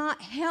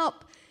cannot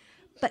help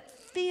but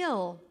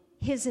feel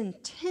his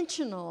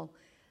intentional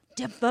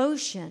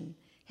devotion,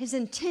 his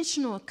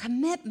intentional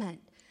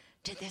commitment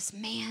to this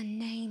man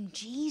named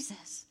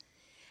Jesus.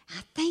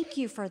 I thank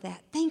you for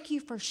that. Thank you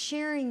for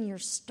sharing your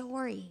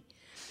story.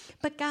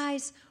 But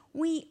guys,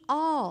 we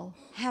all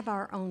have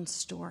our own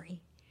story.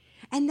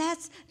 And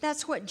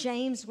that's what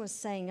James was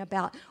saying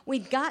about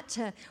we've got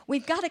to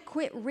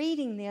quit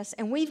reading this,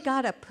 and we've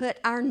got to put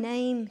our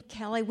name,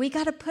 Kelly, we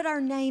got to put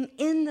our name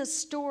in the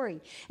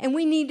story. And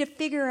we need to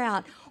figure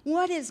out,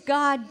 what is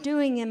God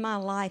doing in my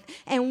life,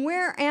 and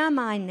where am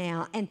I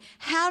now, and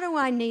how do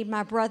I need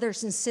my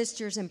brothers and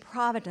sisters in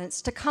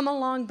Providence to come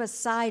along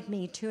beside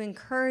me to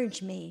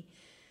encourage me?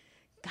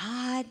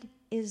 God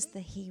is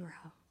the hero.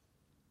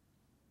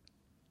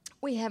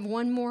 We have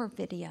one more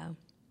video.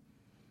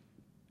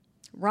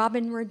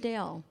 Robin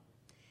Riddell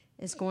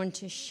is going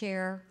to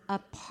share a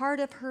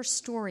part of her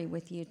story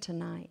with you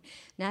tonight.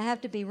 Now, I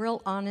have to be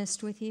real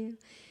honest with you.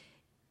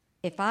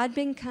 If I'd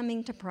been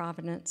coming to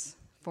Providence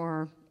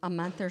for a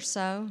month or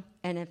so,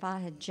 and if I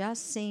had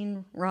just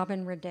seen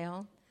Robin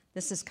Riddell,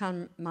 this is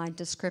kind of my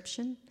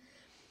description.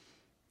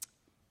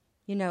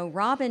 You know,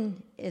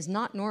 Robin is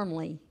not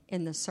normally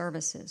in the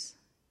services.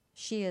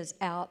 She is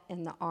out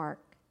in the ark.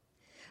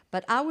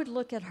 But I would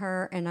look at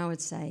her and I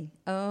would say,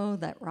 oh,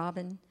 that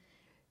Robin,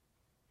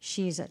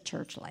 she's a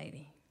church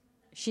lady.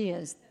 She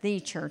is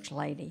the church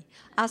lady.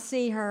 I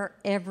see her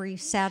every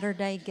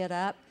Saturday get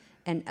up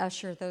and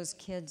usher those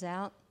kids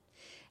out.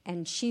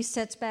 And she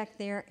sits back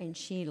there and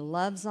she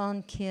loves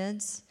on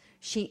kids.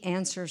 She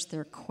answers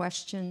their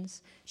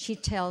questions. She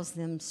tells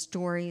them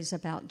stories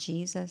about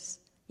Jesus.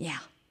 Yeah,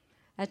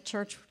 that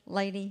church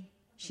lady,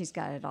 she's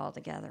got it all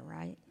together,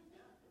 right?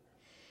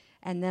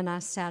 And then I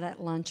sat at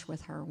lunch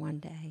with her one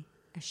day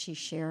as she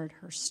shared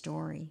her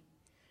story.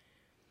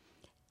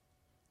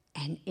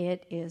 And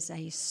it is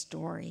a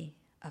story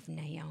of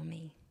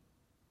Naomi.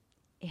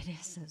 It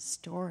is a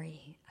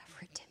story of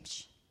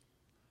redemption.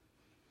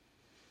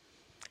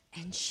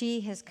 And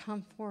she has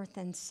come forth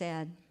and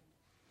said,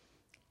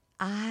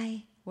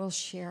 I will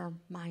share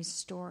my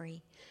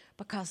story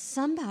because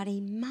somebody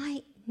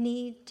might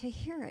need to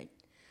hear it.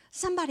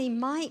 Somebody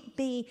might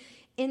be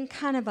in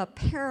kind of a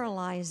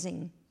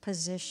paralyzing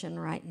position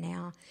right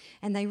now,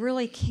 and they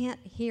really can't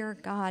hear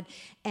God.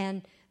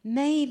 And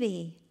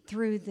maybe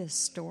through this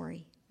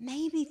story,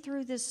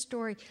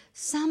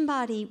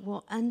 somebody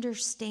will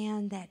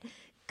understand that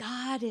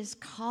God is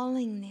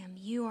calling them.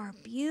 You are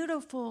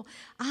beautiful.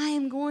 I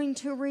am going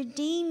to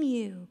redeem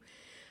you.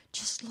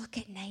 Just look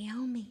at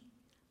Naomi.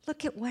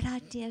 Look at what I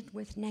did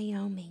with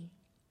Naomi.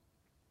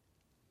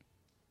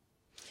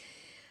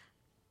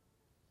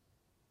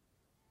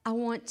 I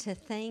want to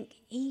thank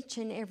each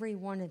and every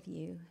one of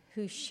you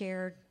who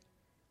shared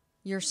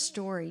your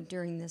story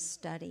during this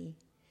study.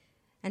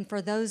 And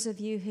for those of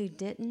you who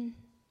didn't,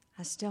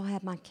 I still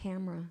have my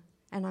camera,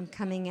 and I'm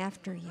coming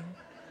after you.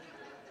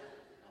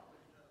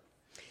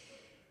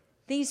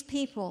 These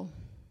people,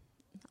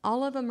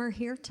 all of them are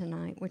here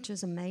tonight, which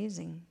is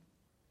amazing.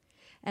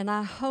 And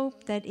I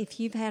hope that if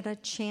you've had a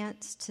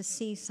chance to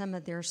see some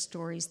of their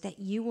stories, that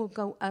you will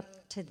go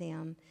up to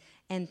them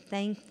and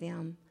thank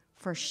them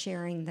for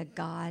sharing the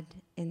God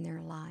in their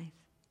life.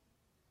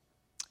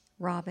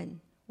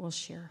 Robin will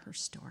share her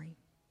story.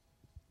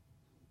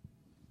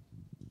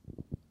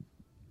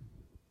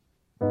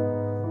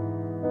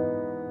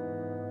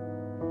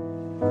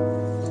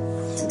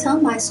 To tell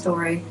my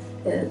story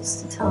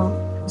is to tell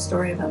a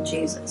story about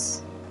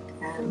Jesus.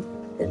 And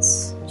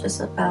it's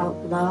just about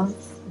love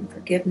and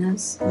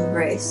forgiveness and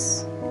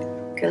grace,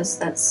 because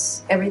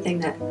that's everything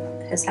that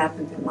has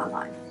happened in my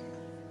life.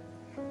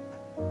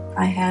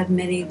 I had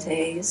many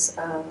days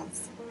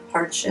of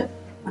hardship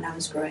when I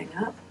was growing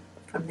up,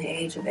 from the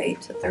age of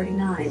 8 to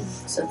 39.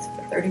 So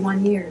for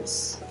 31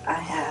 years, I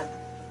had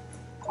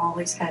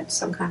always had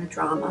some kind of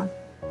drama,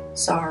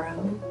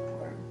 sorrow,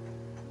 or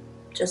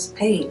just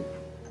pain.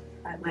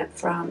 I went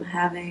from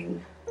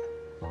having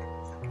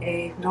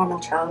a normal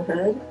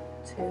childhood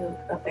to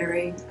a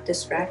very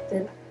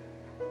distracted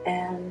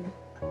and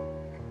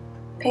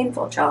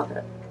painful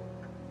childhood.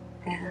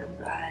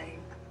 And I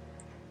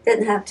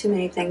didn't have too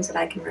many things that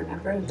I can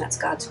remember, and that's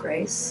God's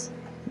grace.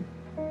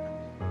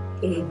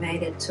 He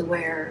made it to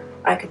where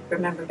I could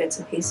remember bits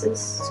and pieces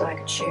so I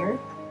could share,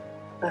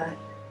 but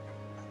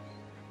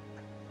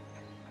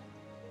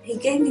He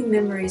gave me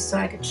memories so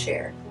I could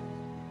share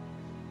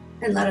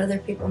and let other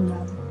people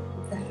know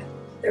that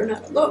they're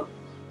not alone.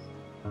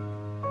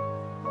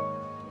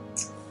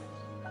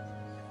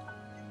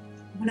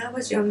 When I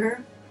was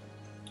younger,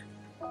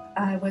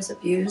 I was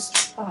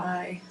abused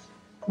by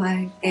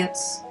my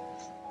aunt's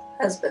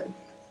husband.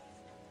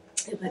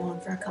 It went on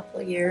for a couple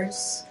of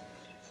years,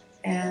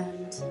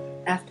 and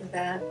after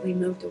that we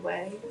moved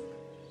away,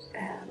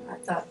 and I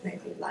thought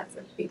maybe life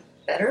would be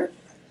better.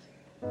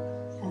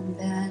 And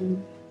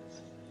then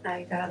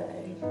I got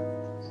a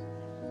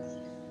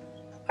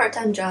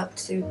part-time job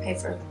to pay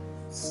for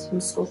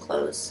some school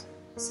clothes.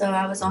 So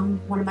I was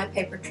on one of my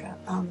paper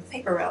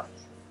route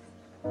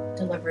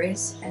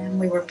deliveries, and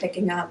we were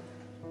picking up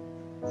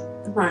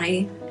the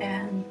money,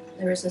 and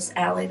there was this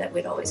alley that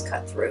we'd always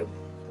cut through.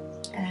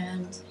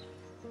 And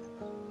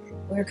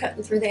we were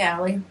cutting through the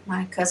alley,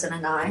 my cousin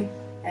and I,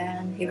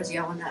 and he was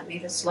yelling at me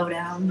to slow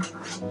down.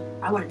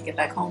 I wanted to get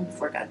back home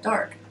before it got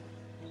dark.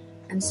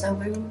 And so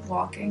we were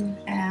walking,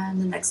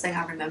 and the next thing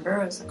I remember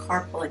was a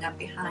car pulling up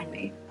behind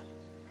me,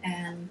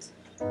 and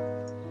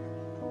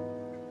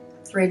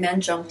 3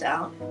 men jumped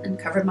out and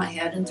covered my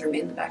head and threw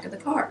me in the back of the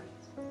car.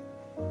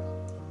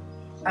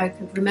 I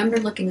could remember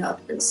looking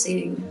up and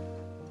seeing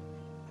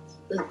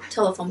the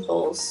telephone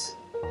poles,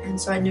 and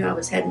so I knew I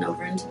was heading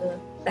over into the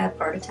bad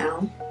part of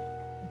town,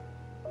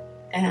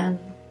 and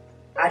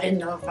I didn't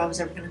know if I was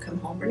ever going to come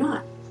home or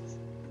not.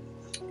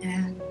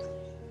 And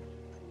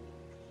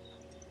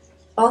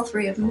all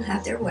 3 of them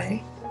had their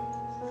way,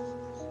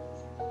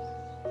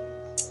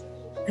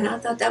 and I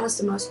thought that was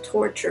the most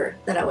torture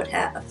that I would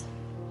have.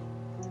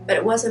 But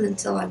it wasn't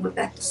until I went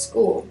back to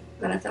school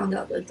that I found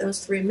out that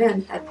those 3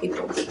 men had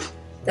people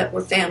that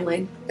were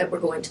family that were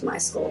going to my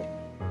school.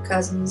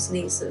 Cousins,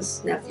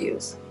 nieces,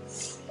 nephews.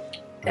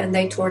 And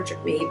they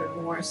tortured me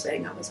even more,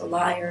 saying I was a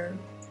liar,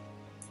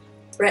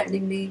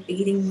 threatening me,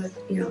 beating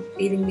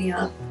me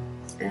up.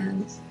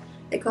 And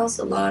it caused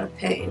a lot of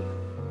pain.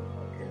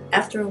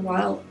 After a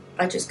while,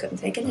 I just couldn't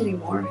take it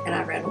anymore, and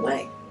I ran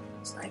away.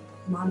 It's like,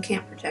 Mom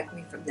can't protect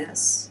me from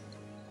this.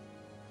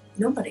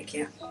 Nobody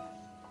can.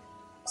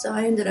 So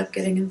I ended up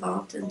getting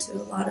involved into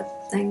a lot of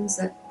things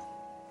that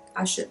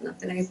I shouldn't have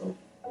been able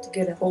to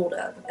get a hold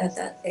of at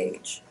that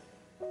age.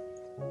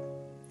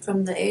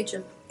 From the age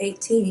of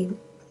 18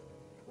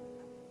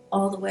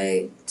 all the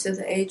way to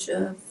the age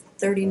of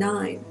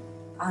 39,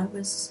 I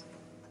was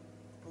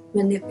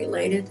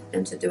manipulated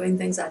into doing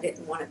things I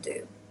didn't want to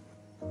do.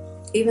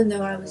 Even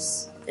though I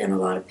was in a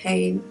lot of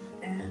pain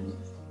and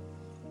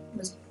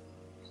was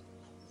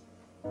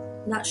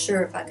not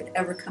sure if I could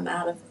ever come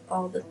out of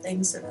all the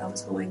things that I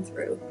was going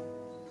through,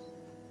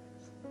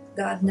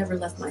 God never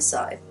left my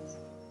side.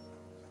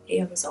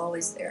 He was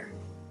always there.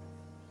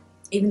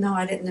 Even though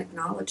I didn't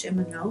acknowledge Him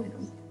and know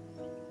Him,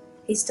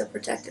 He still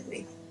protected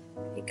me.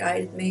 He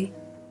guided me,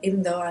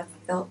 even though I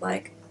felt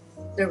like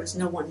there was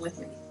no one with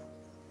me.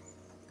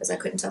 because I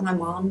couldn't tell my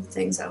mom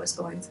things I was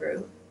going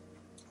through.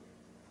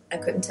 I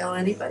couldn't tell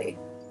anybody.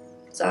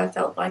 So I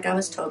felt like I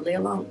was totally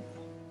alone.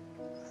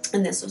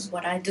 And this was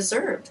what I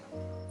deserved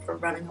for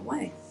running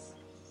away.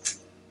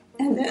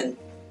 And then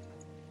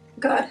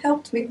God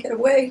helped me get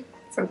away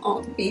from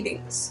all the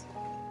beatings.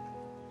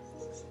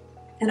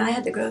 And I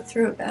had to go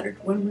through a battered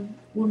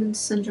woman's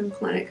syndrome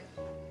clinic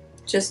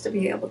just to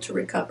be able to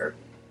recover.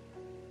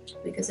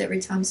 Because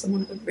every time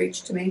someone would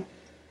reach to me,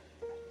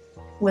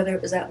 whether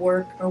it was at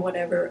work or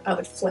whatever, I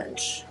would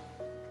flinch.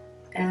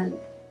 And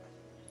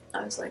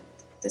I was like,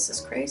 this is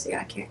crazy.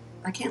 I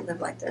can't live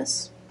like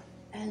this.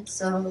 And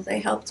so they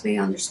helped me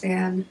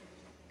understand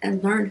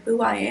and learn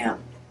who I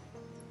am.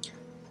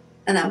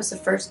 And that was the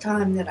first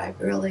time that I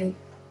really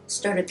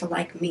started to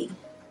like me.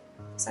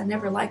 Because I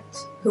never liked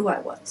who I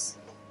was.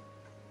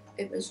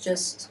 It was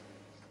just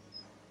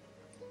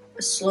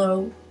a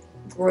slow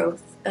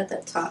growth at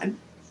that time.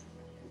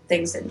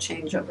 Things didn't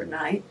change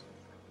overnight.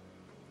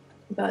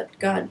 But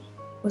God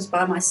was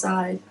by my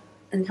side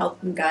and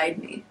helped and guide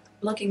me.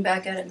 Looking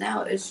back at it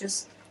now, it's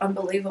just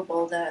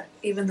unbelievable that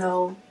even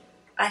though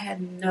I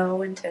had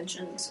no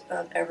intentions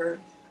of ever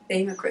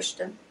being a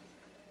Christian,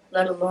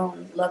 let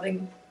alone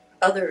loving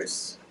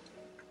others,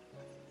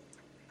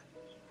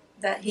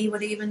 that He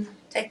would even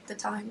take the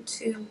time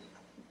to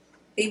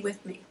be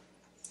with me.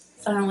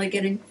 Finally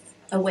getting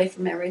away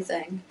from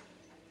everything.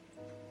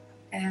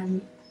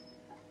 And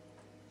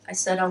I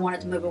said I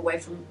wanted to move away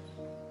from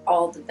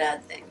all the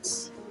bad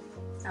things.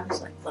 I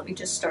was like, let me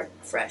just start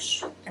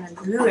fresh in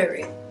a new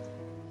area.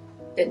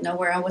 Didn't know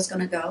where I was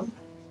going to go.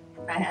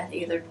 I had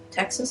either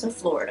Texas or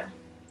Florida.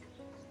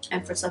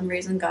 And for some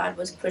reason, God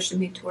was pushing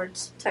me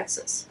towards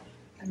Texas.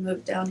 I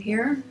moved down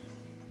here.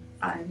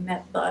 I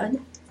met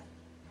Bud.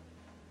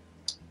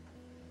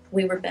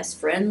 We were best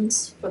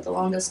friends for the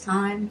longest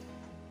time.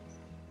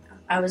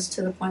 I was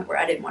to the point where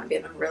I didn't want to be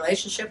in a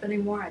relationship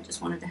anymore. I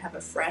just wanted to have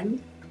a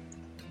friend.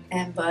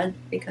 And Bud,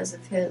 because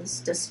of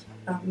his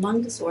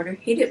lung disorder,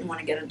 he didn't want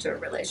to get into a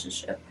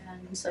relationship.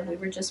 And so we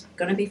were just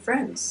going to be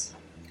friends.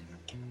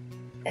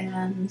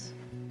 And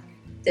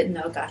didn't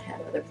know God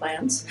had other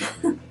plans.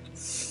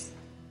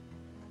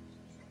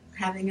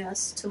 Having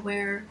us to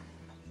where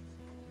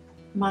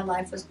my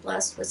life was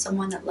blessed with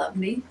someone that loved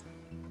me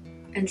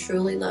and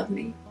truly loved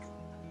me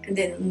and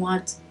didn't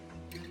want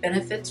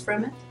benefits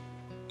from it,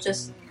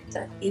 just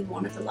that He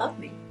wanted to love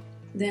me.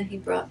 Then He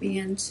brought me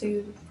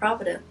into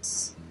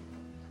Providence.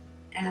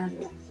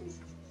 And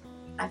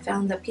I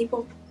found that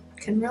people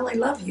can really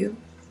love you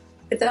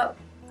without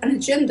an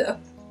agenda.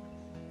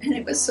 And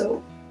it was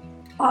so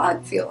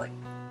odd feeling.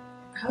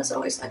 I was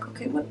always like,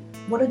 okay,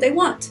 what do they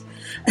want?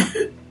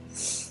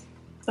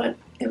 But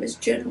it was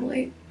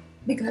generally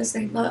because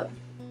they love,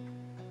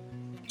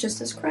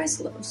 just as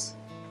Christ loves.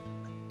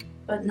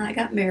 Bud and I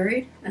got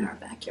married in our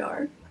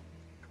backyard.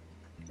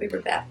 We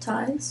were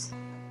baptized.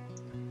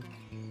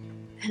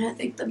 And I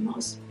think the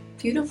most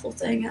beautiful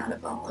thing out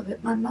of all of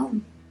it, my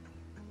mom,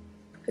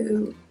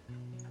 who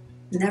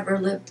never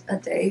lived a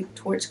day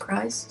towards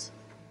Christ,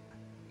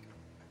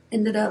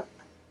 ended up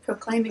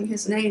proclaiming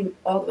His name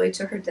all the way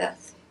to her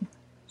death.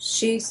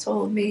 She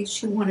told me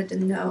she wanted to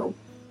know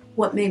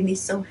what made me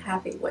so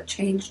happy, what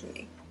changed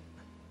me.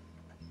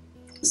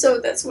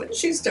 So that's when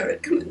she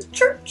started coming to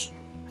church.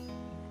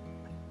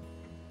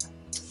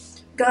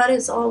 God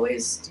has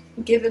always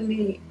given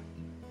me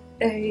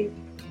a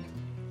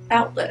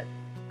outlet.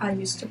 I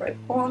used to write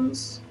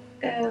poems,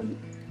 and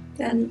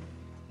then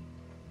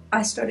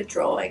I started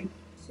drawing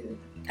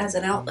as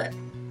an outlet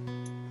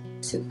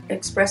to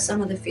express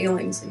some of the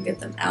feelings and get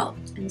them out.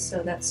 And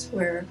so that's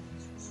where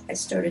I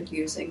started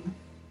using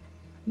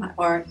my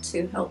art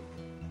to help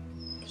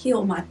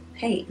heal my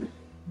pain.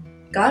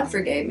 God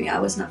forgave me. I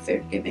was not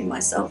forgiving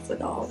myself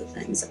with all the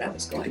things that I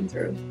was going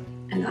through,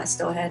 and I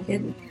still had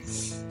hidden.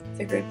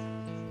 Figured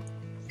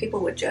people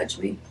would judge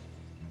me,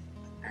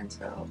 and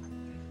so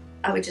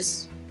I would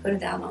just put it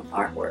down on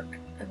artwork.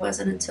 It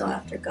wasn't until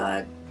after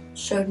God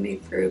showed me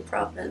through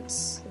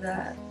Providence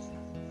that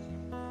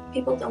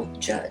people don't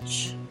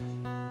judge.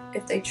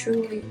 If they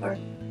truly are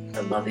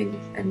loving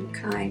and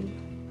kind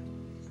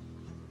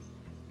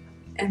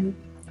and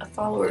a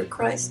follower of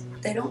Christ,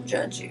 they don't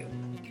judge you.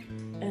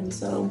 And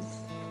so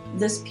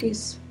this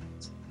piece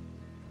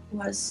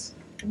was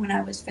when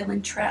I was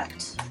feeling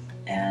trapped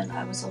and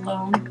I was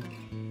alone.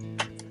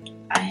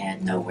 I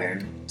had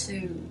nowhere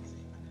to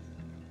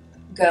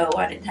go.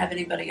 I didn't have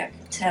anybody I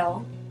could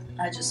tell.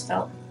 I just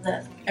felt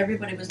that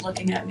everybody was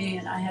looking at me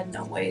and I had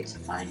no way to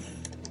find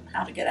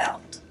how to get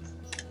out.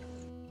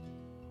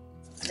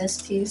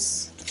 This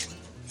piece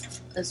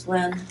is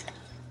when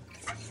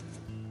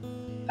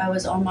I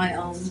was on my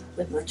own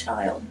with my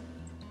child.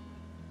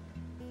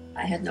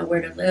 I had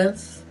nowhere to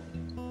live.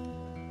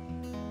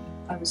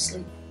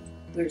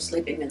 We were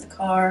sleeping in the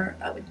car.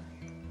 I would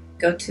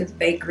go to the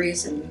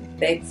bakeries and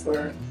beg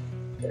for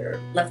their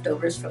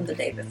leftovers from the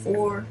day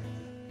before,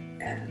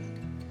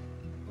 and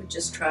would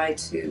just try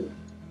to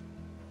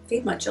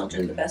feed my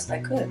children the best I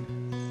could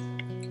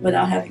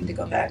without having to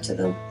go back to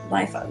the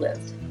life I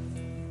lived.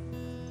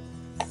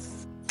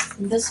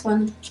 And this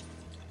one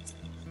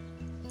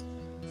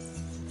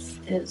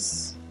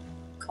is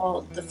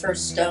called The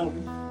First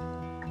Stone.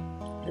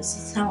 This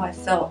is how I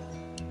felt,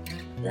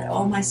 that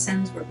all my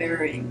sins were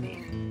burying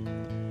me,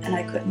 and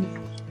I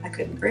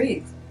couldn't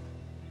breathe.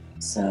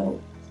 So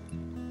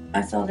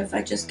I felt if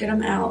I just get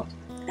them out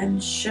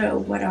and show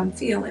what I'm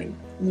feeling,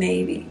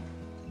 maybe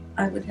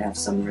I would have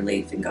some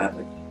relief, and God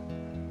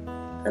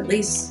would at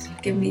least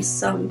give me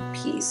some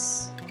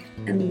peace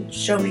and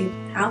show me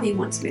how He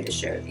wants me to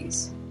share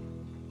these.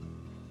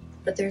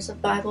 But there's a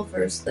Bible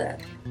verse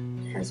that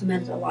has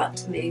meant a lot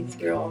to me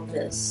through all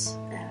this,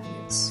 and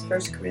it's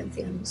 1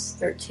 Corinthians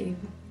 13,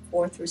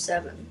 4 through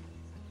 7.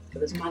 It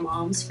was my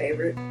mom's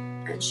favorite,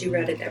 and she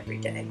read it every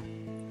day.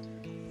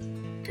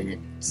 And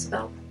it's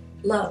about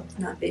love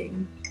not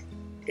being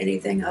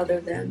anything other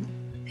than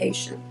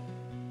patient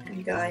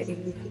and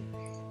guiding,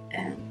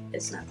 and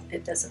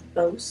it doesn't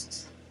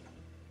boast,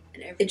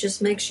 and it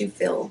just makes you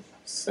feel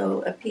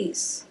so at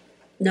peace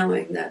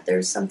knowing that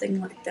there's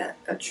something like that,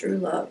 a true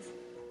love.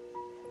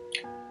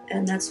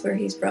 And that's where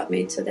He's brought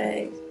me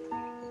today.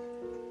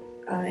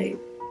 I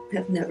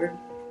have never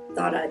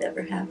thought I'd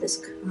ever have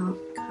this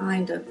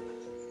kind of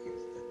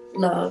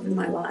love in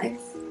my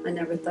life. I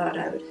never thought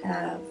I would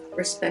have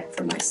respect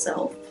for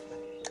myself,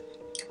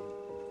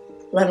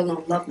 let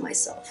alone love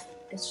myself.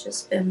 It's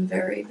just been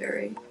very,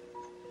 very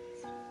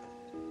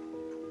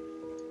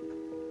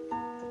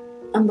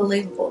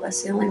unbelievable.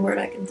 That's the only word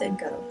I can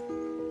think of.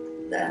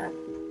 That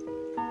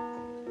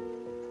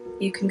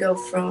you can go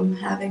from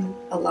having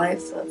a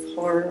life of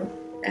horror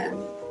and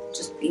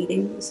just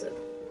beatings of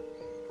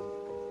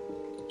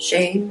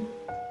shame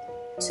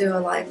to a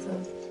life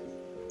of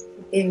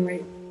being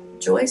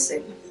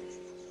rejoicing,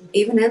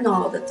 even in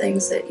all the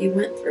things that you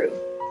went through,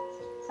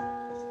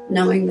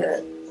 knowing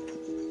that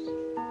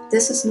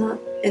this is not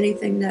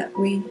anything that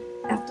we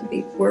have to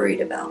be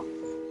worried about.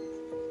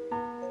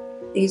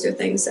 These are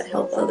things that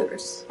help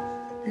others.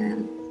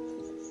 And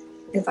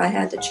if I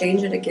had to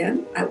change it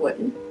again, I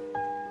wouldn't.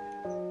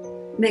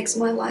 It makes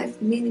my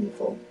life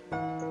meaningful.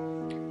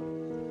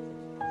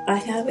 I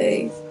have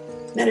a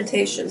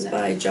meditation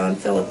by John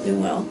Philip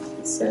Newell.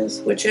 It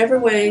says, "Whichever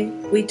way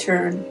we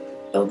turn,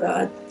 O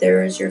God,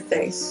 there is your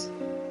face,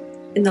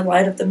 in the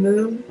light of the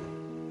moon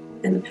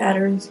and the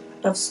patterns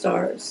of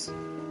stars,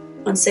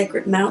 on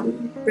sacred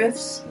mountain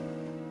rifts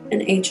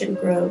and ancient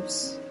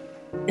groves,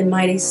 in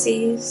mighty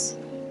seas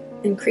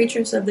and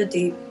creatures of the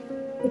deep.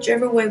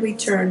 Whichever way we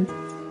turn,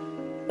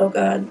 O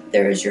God,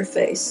 there is your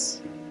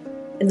face,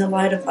 in the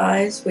light of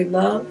eyes we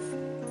love,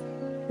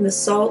 in the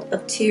salt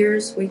of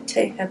tears we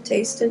have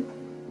tasted,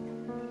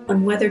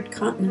 on weathered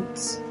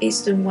continents,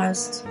 east and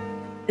west,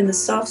 in the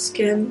soft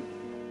skin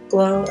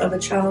glow of a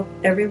child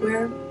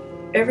everywhere.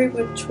 Every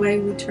which way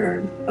we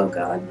turn, O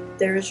God,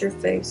 there is your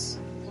face.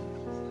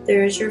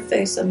 There is your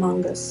face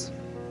among us."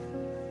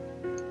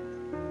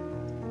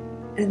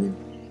 And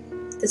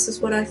this is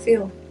what I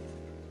feel.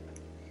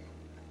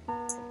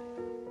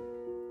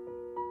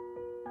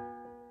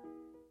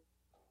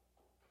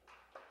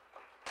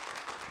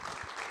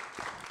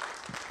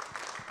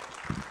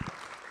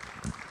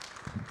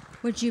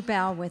 Would you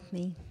bow with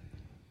me?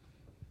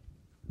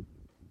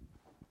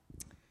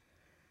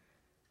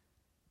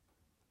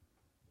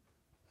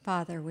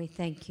 Father, we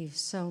thank you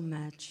so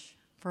much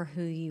for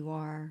who you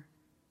are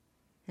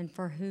and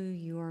for who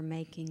you are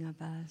making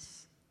of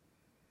us.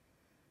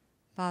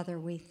 Father,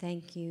 we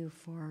thank you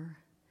for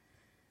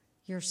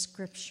your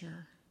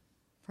scripture,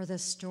 for the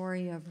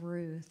story of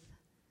Ruth,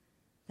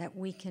 that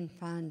we can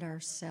find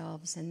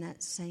ourselves in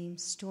that same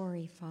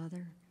story,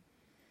 Father.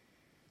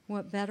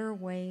 What better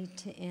way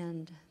to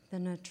end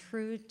than a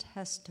true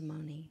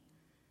testimony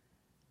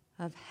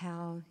of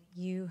how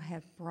you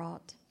have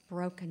brought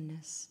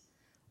brokenness,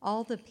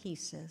 all the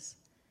pieces,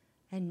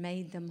 and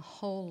made them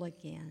whole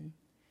again.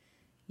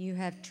 You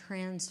have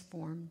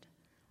transformed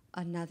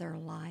another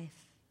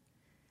life.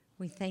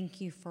 We thank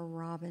you for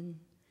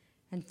Robin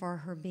and for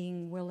her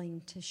being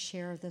willing to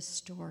share the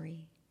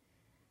story,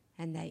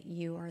 and that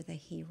you are the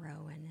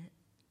hero in it.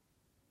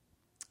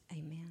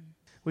 Amen.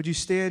 Would you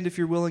stand if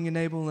you're willing and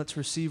able, and let's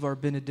receive our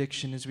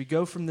benediction as we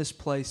go from this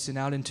place and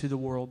out into the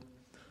world.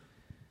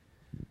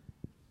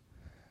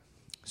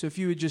 So if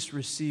you would just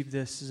receive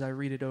this as I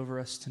read it over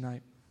us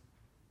tonight.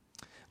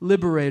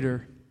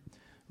 Liberator,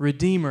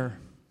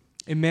 Redeemer,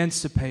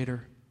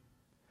 Emancipator,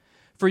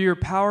 for your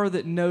power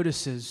that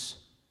notices,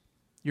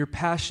 your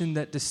passion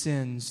that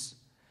descends,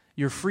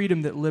 your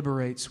freedom that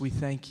liberates, we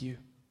thank you.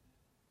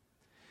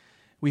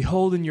 We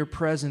hold in your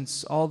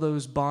presence all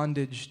those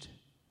bondaged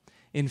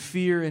in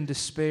fear and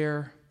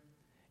despair,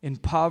 in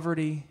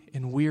poverty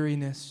and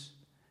weariness,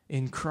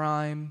 in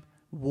crime,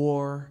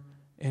 war,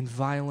 and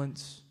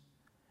violence,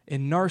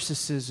 in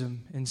narcissism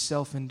and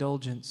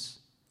self-indulgence.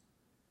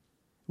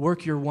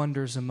 Work your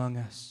wonders among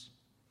us.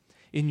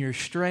 In your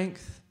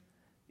strength,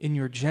 in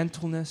your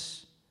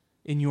gentleness,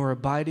 in your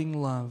abiding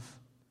love,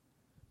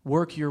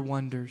 work your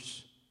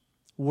wonders.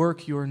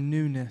 Work your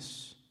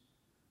newness.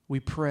 We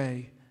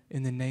pray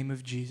in the name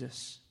of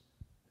Jesus.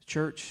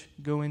 Church,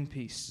 go in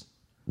peace.